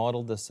actually if you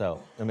modeled this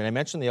out, I mean, I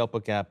mentioned the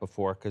output gap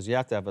before because you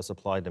have to have a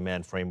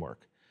supply-demand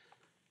framework.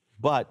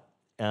 But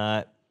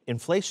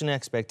inflation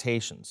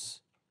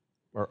expectations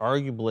are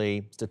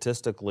arguably,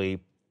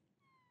 statistically,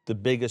 the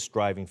biggest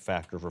driving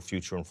factor for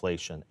future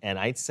inflation. And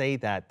I'd say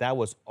that that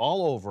was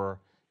all over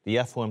the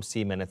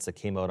FOMC minutes that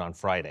came out on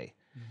Friday.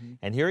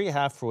 And here you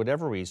have, for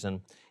whatever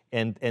reason,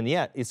 and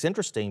yeah, it's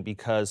interesting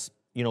because,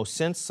 you know,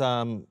 since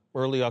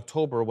early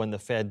October when the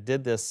Fed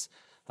did this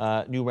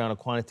new round of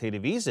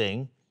quantitative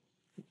easing,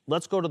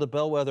 let's go to the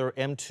bellwether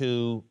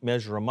M2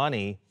 measure of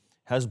money,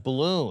 has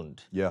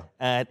ballooned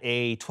at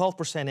a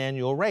 12%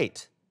 annual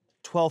rate,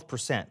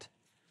 12%.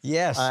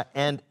 Yes.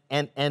 And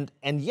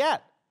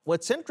yet,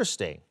 what's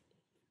interesting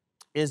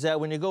is that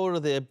when you go to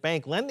the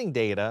bank lending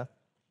data,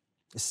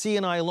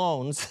 C&I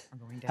loans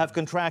have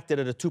contracted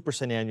at a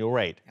 2% annual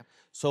rate. Yep.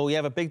 So we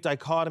have a big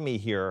dichotomy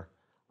here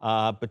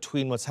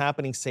between what's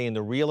happening, say, in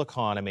the real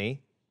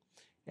economy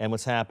and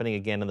what's happening,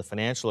 again, in the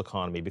financial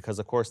economy, because,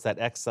 of course, that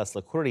excess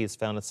liquidity has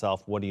found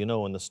itself, what do you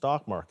know, in the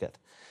stock market.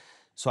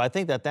 So I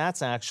think that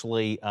that's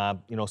actually,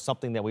 you know,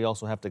 something that we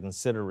also have to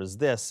consider is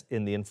this,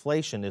 in the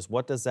inflation, is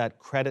what does that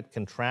credit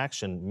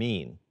contraction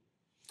mean?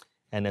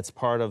 And it's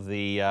part of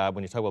the,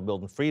 when you talk about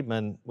Milton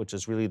Friedman, which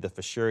is really the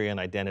Fisherian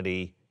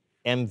identity,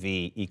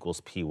 MV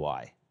equals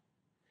PY.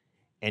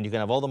 And you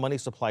can have all the money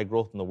supply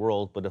growth in the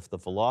world, but if the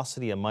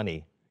velocity of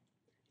money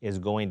is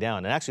going down,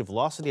 and actually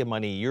velocity of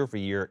money year over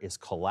year is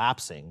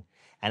collapsing,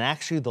 and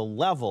actually the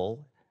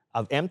level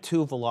of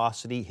M2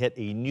 velocity hit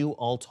a new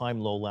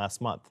all-time low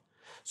last month.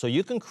 So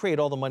you can create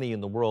all the money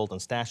in the world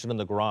and stash it in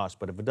the garage,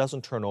 but if it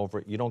doesn't turn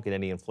over, you don't get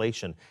any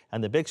inflation.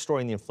 And the big story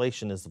in the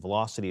inflation is the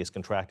velocity is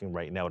contracting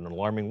right now at an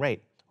alarming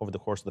rate over the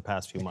course of the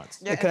past few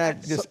months. Yeah,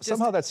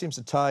 somehow that seems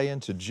to tie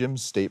into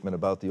Jim's statement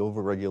about the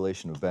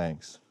overregulation of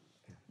banks.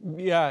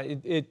 Yeah,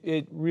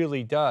 it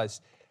really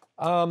does.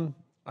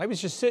 I was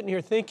just sitting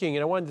here thinking,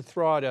 and I wanted to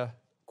throw out a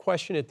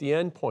question at the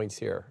end points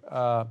here.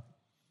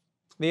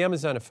 The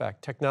Amazon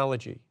effect,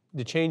 technology,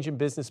 the change in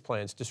business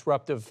plans,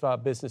 disruptive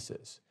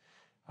businesses.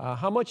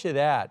 How much of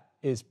that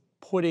is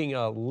putting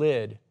a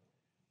lid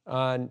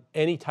on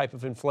any type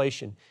of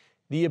inflation?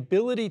 The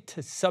ability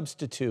to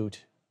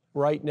substitute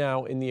right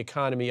now in the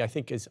economy, I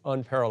think, is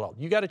unparalleled.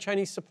 You got a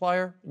Chinese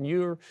supplier and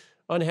you're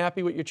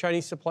unhappy with your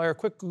Chinese supplier,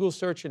 quick Google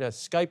search and a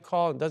Skype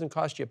call, it doesn't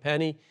cost you a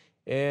penny,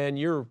 and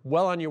you're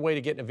well on your way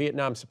to getting a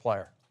Vietnam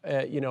supplier.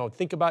 You know,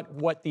 think about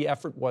what the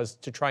effort was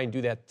to try and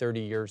do that 30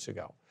 years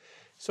ago.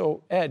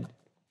 So, Ed,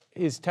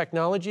 is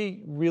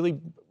technology really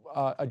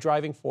a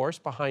driving force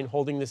behind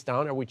holding this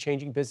down? Are we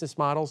changing business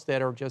models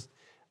that are just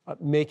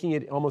making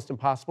it almost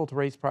impossible to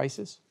raise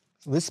prices?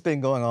 This has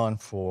been going on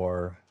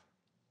for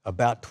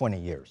about 20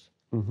 years.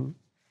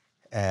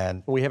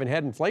 And we haven't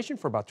had inflation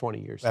for about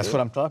 20 years. That's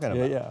what I'm talking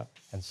about. Yeah.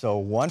 And so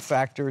one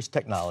factor is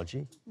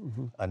technology.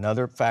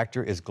 Another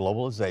factor is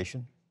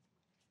globalization.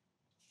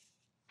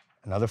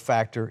 Another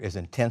factor is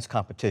intense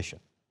competition.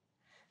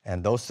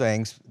 And those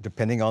things,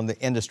 depending on the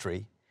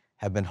industry,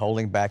 have been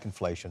holding back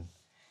inflation.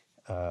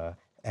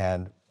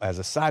 And as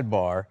a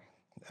sidebar,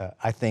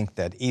 I think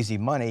that easy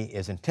money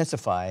is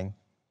intensifying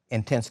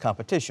intense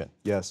competition.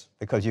 Yes.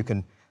 Because you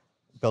can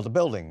build a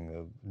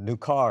building, new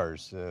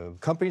cars.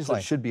 Companies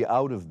that should be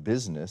out of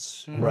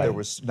business, if there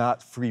was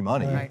not free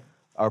money,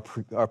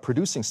 are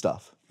producing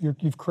stuff.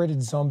 you've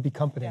created zombie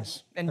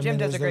companies. And I Jim mean,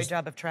 does a great there's-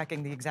 job of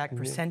tracking the exact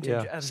percentage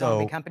Yeah. of So-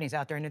 zombie companies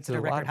out there, and it's at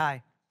a record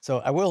high. So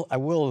I will. I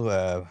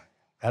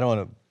don't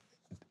want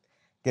to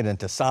get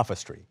into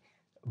sophistry,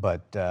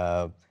 but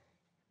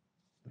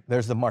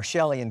there's the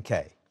Marshallian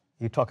K.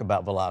 You talk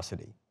about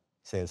velocity.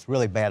 Say it's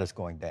really bad. It's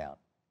going down.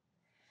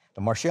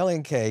 The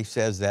Marshallian K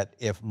says that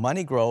if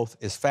money growth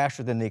is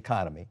faster than the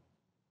economy,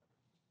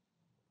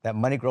 that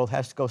money growth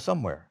has to go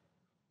somewhere.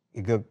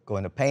 You go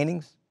into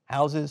paintings,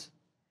 houses,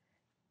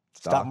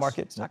 stock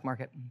market. Stock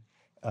market.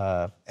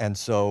 And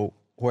so,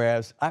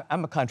 whereas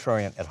I'm a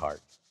contrarian at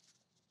heart,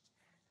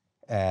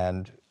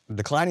 and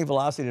declining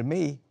velocity to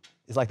me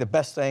is like the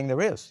best thing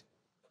there is,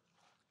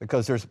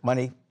 because there's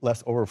money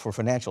left over for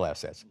financial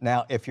assets.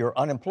 Now, if you're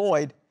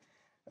unemployed,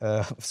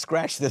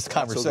 scratch this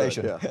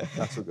conversation. Not so good. Yeah,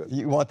 not so good.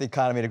 You want the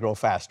economy to grow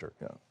faster.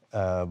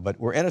 Yeah. But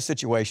we're in a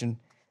situation,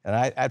 and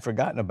I'd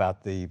forgotten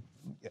about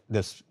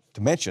this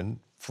to mention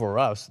for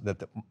us that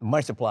the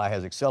money supply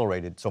has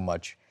accelerated so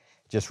much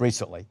just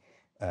recently,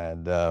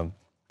 and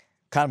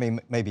economy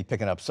may be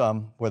picking up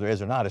some, whether it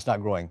is or not. It's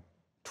not growing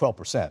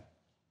 12%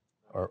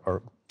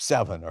 or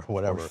 7 or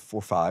whatever.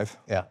 4, 5.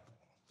 Yeah.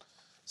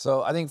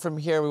 So I think from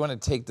here we want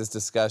to take this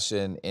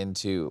discussion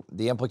into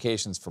the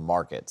implications for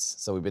markets.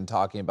 So we've been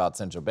talking about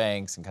central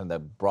banks and kind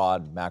of the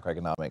broad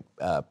macroeconomic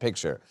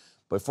picture.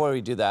 Before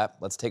we do that,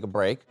 let's take a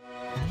break.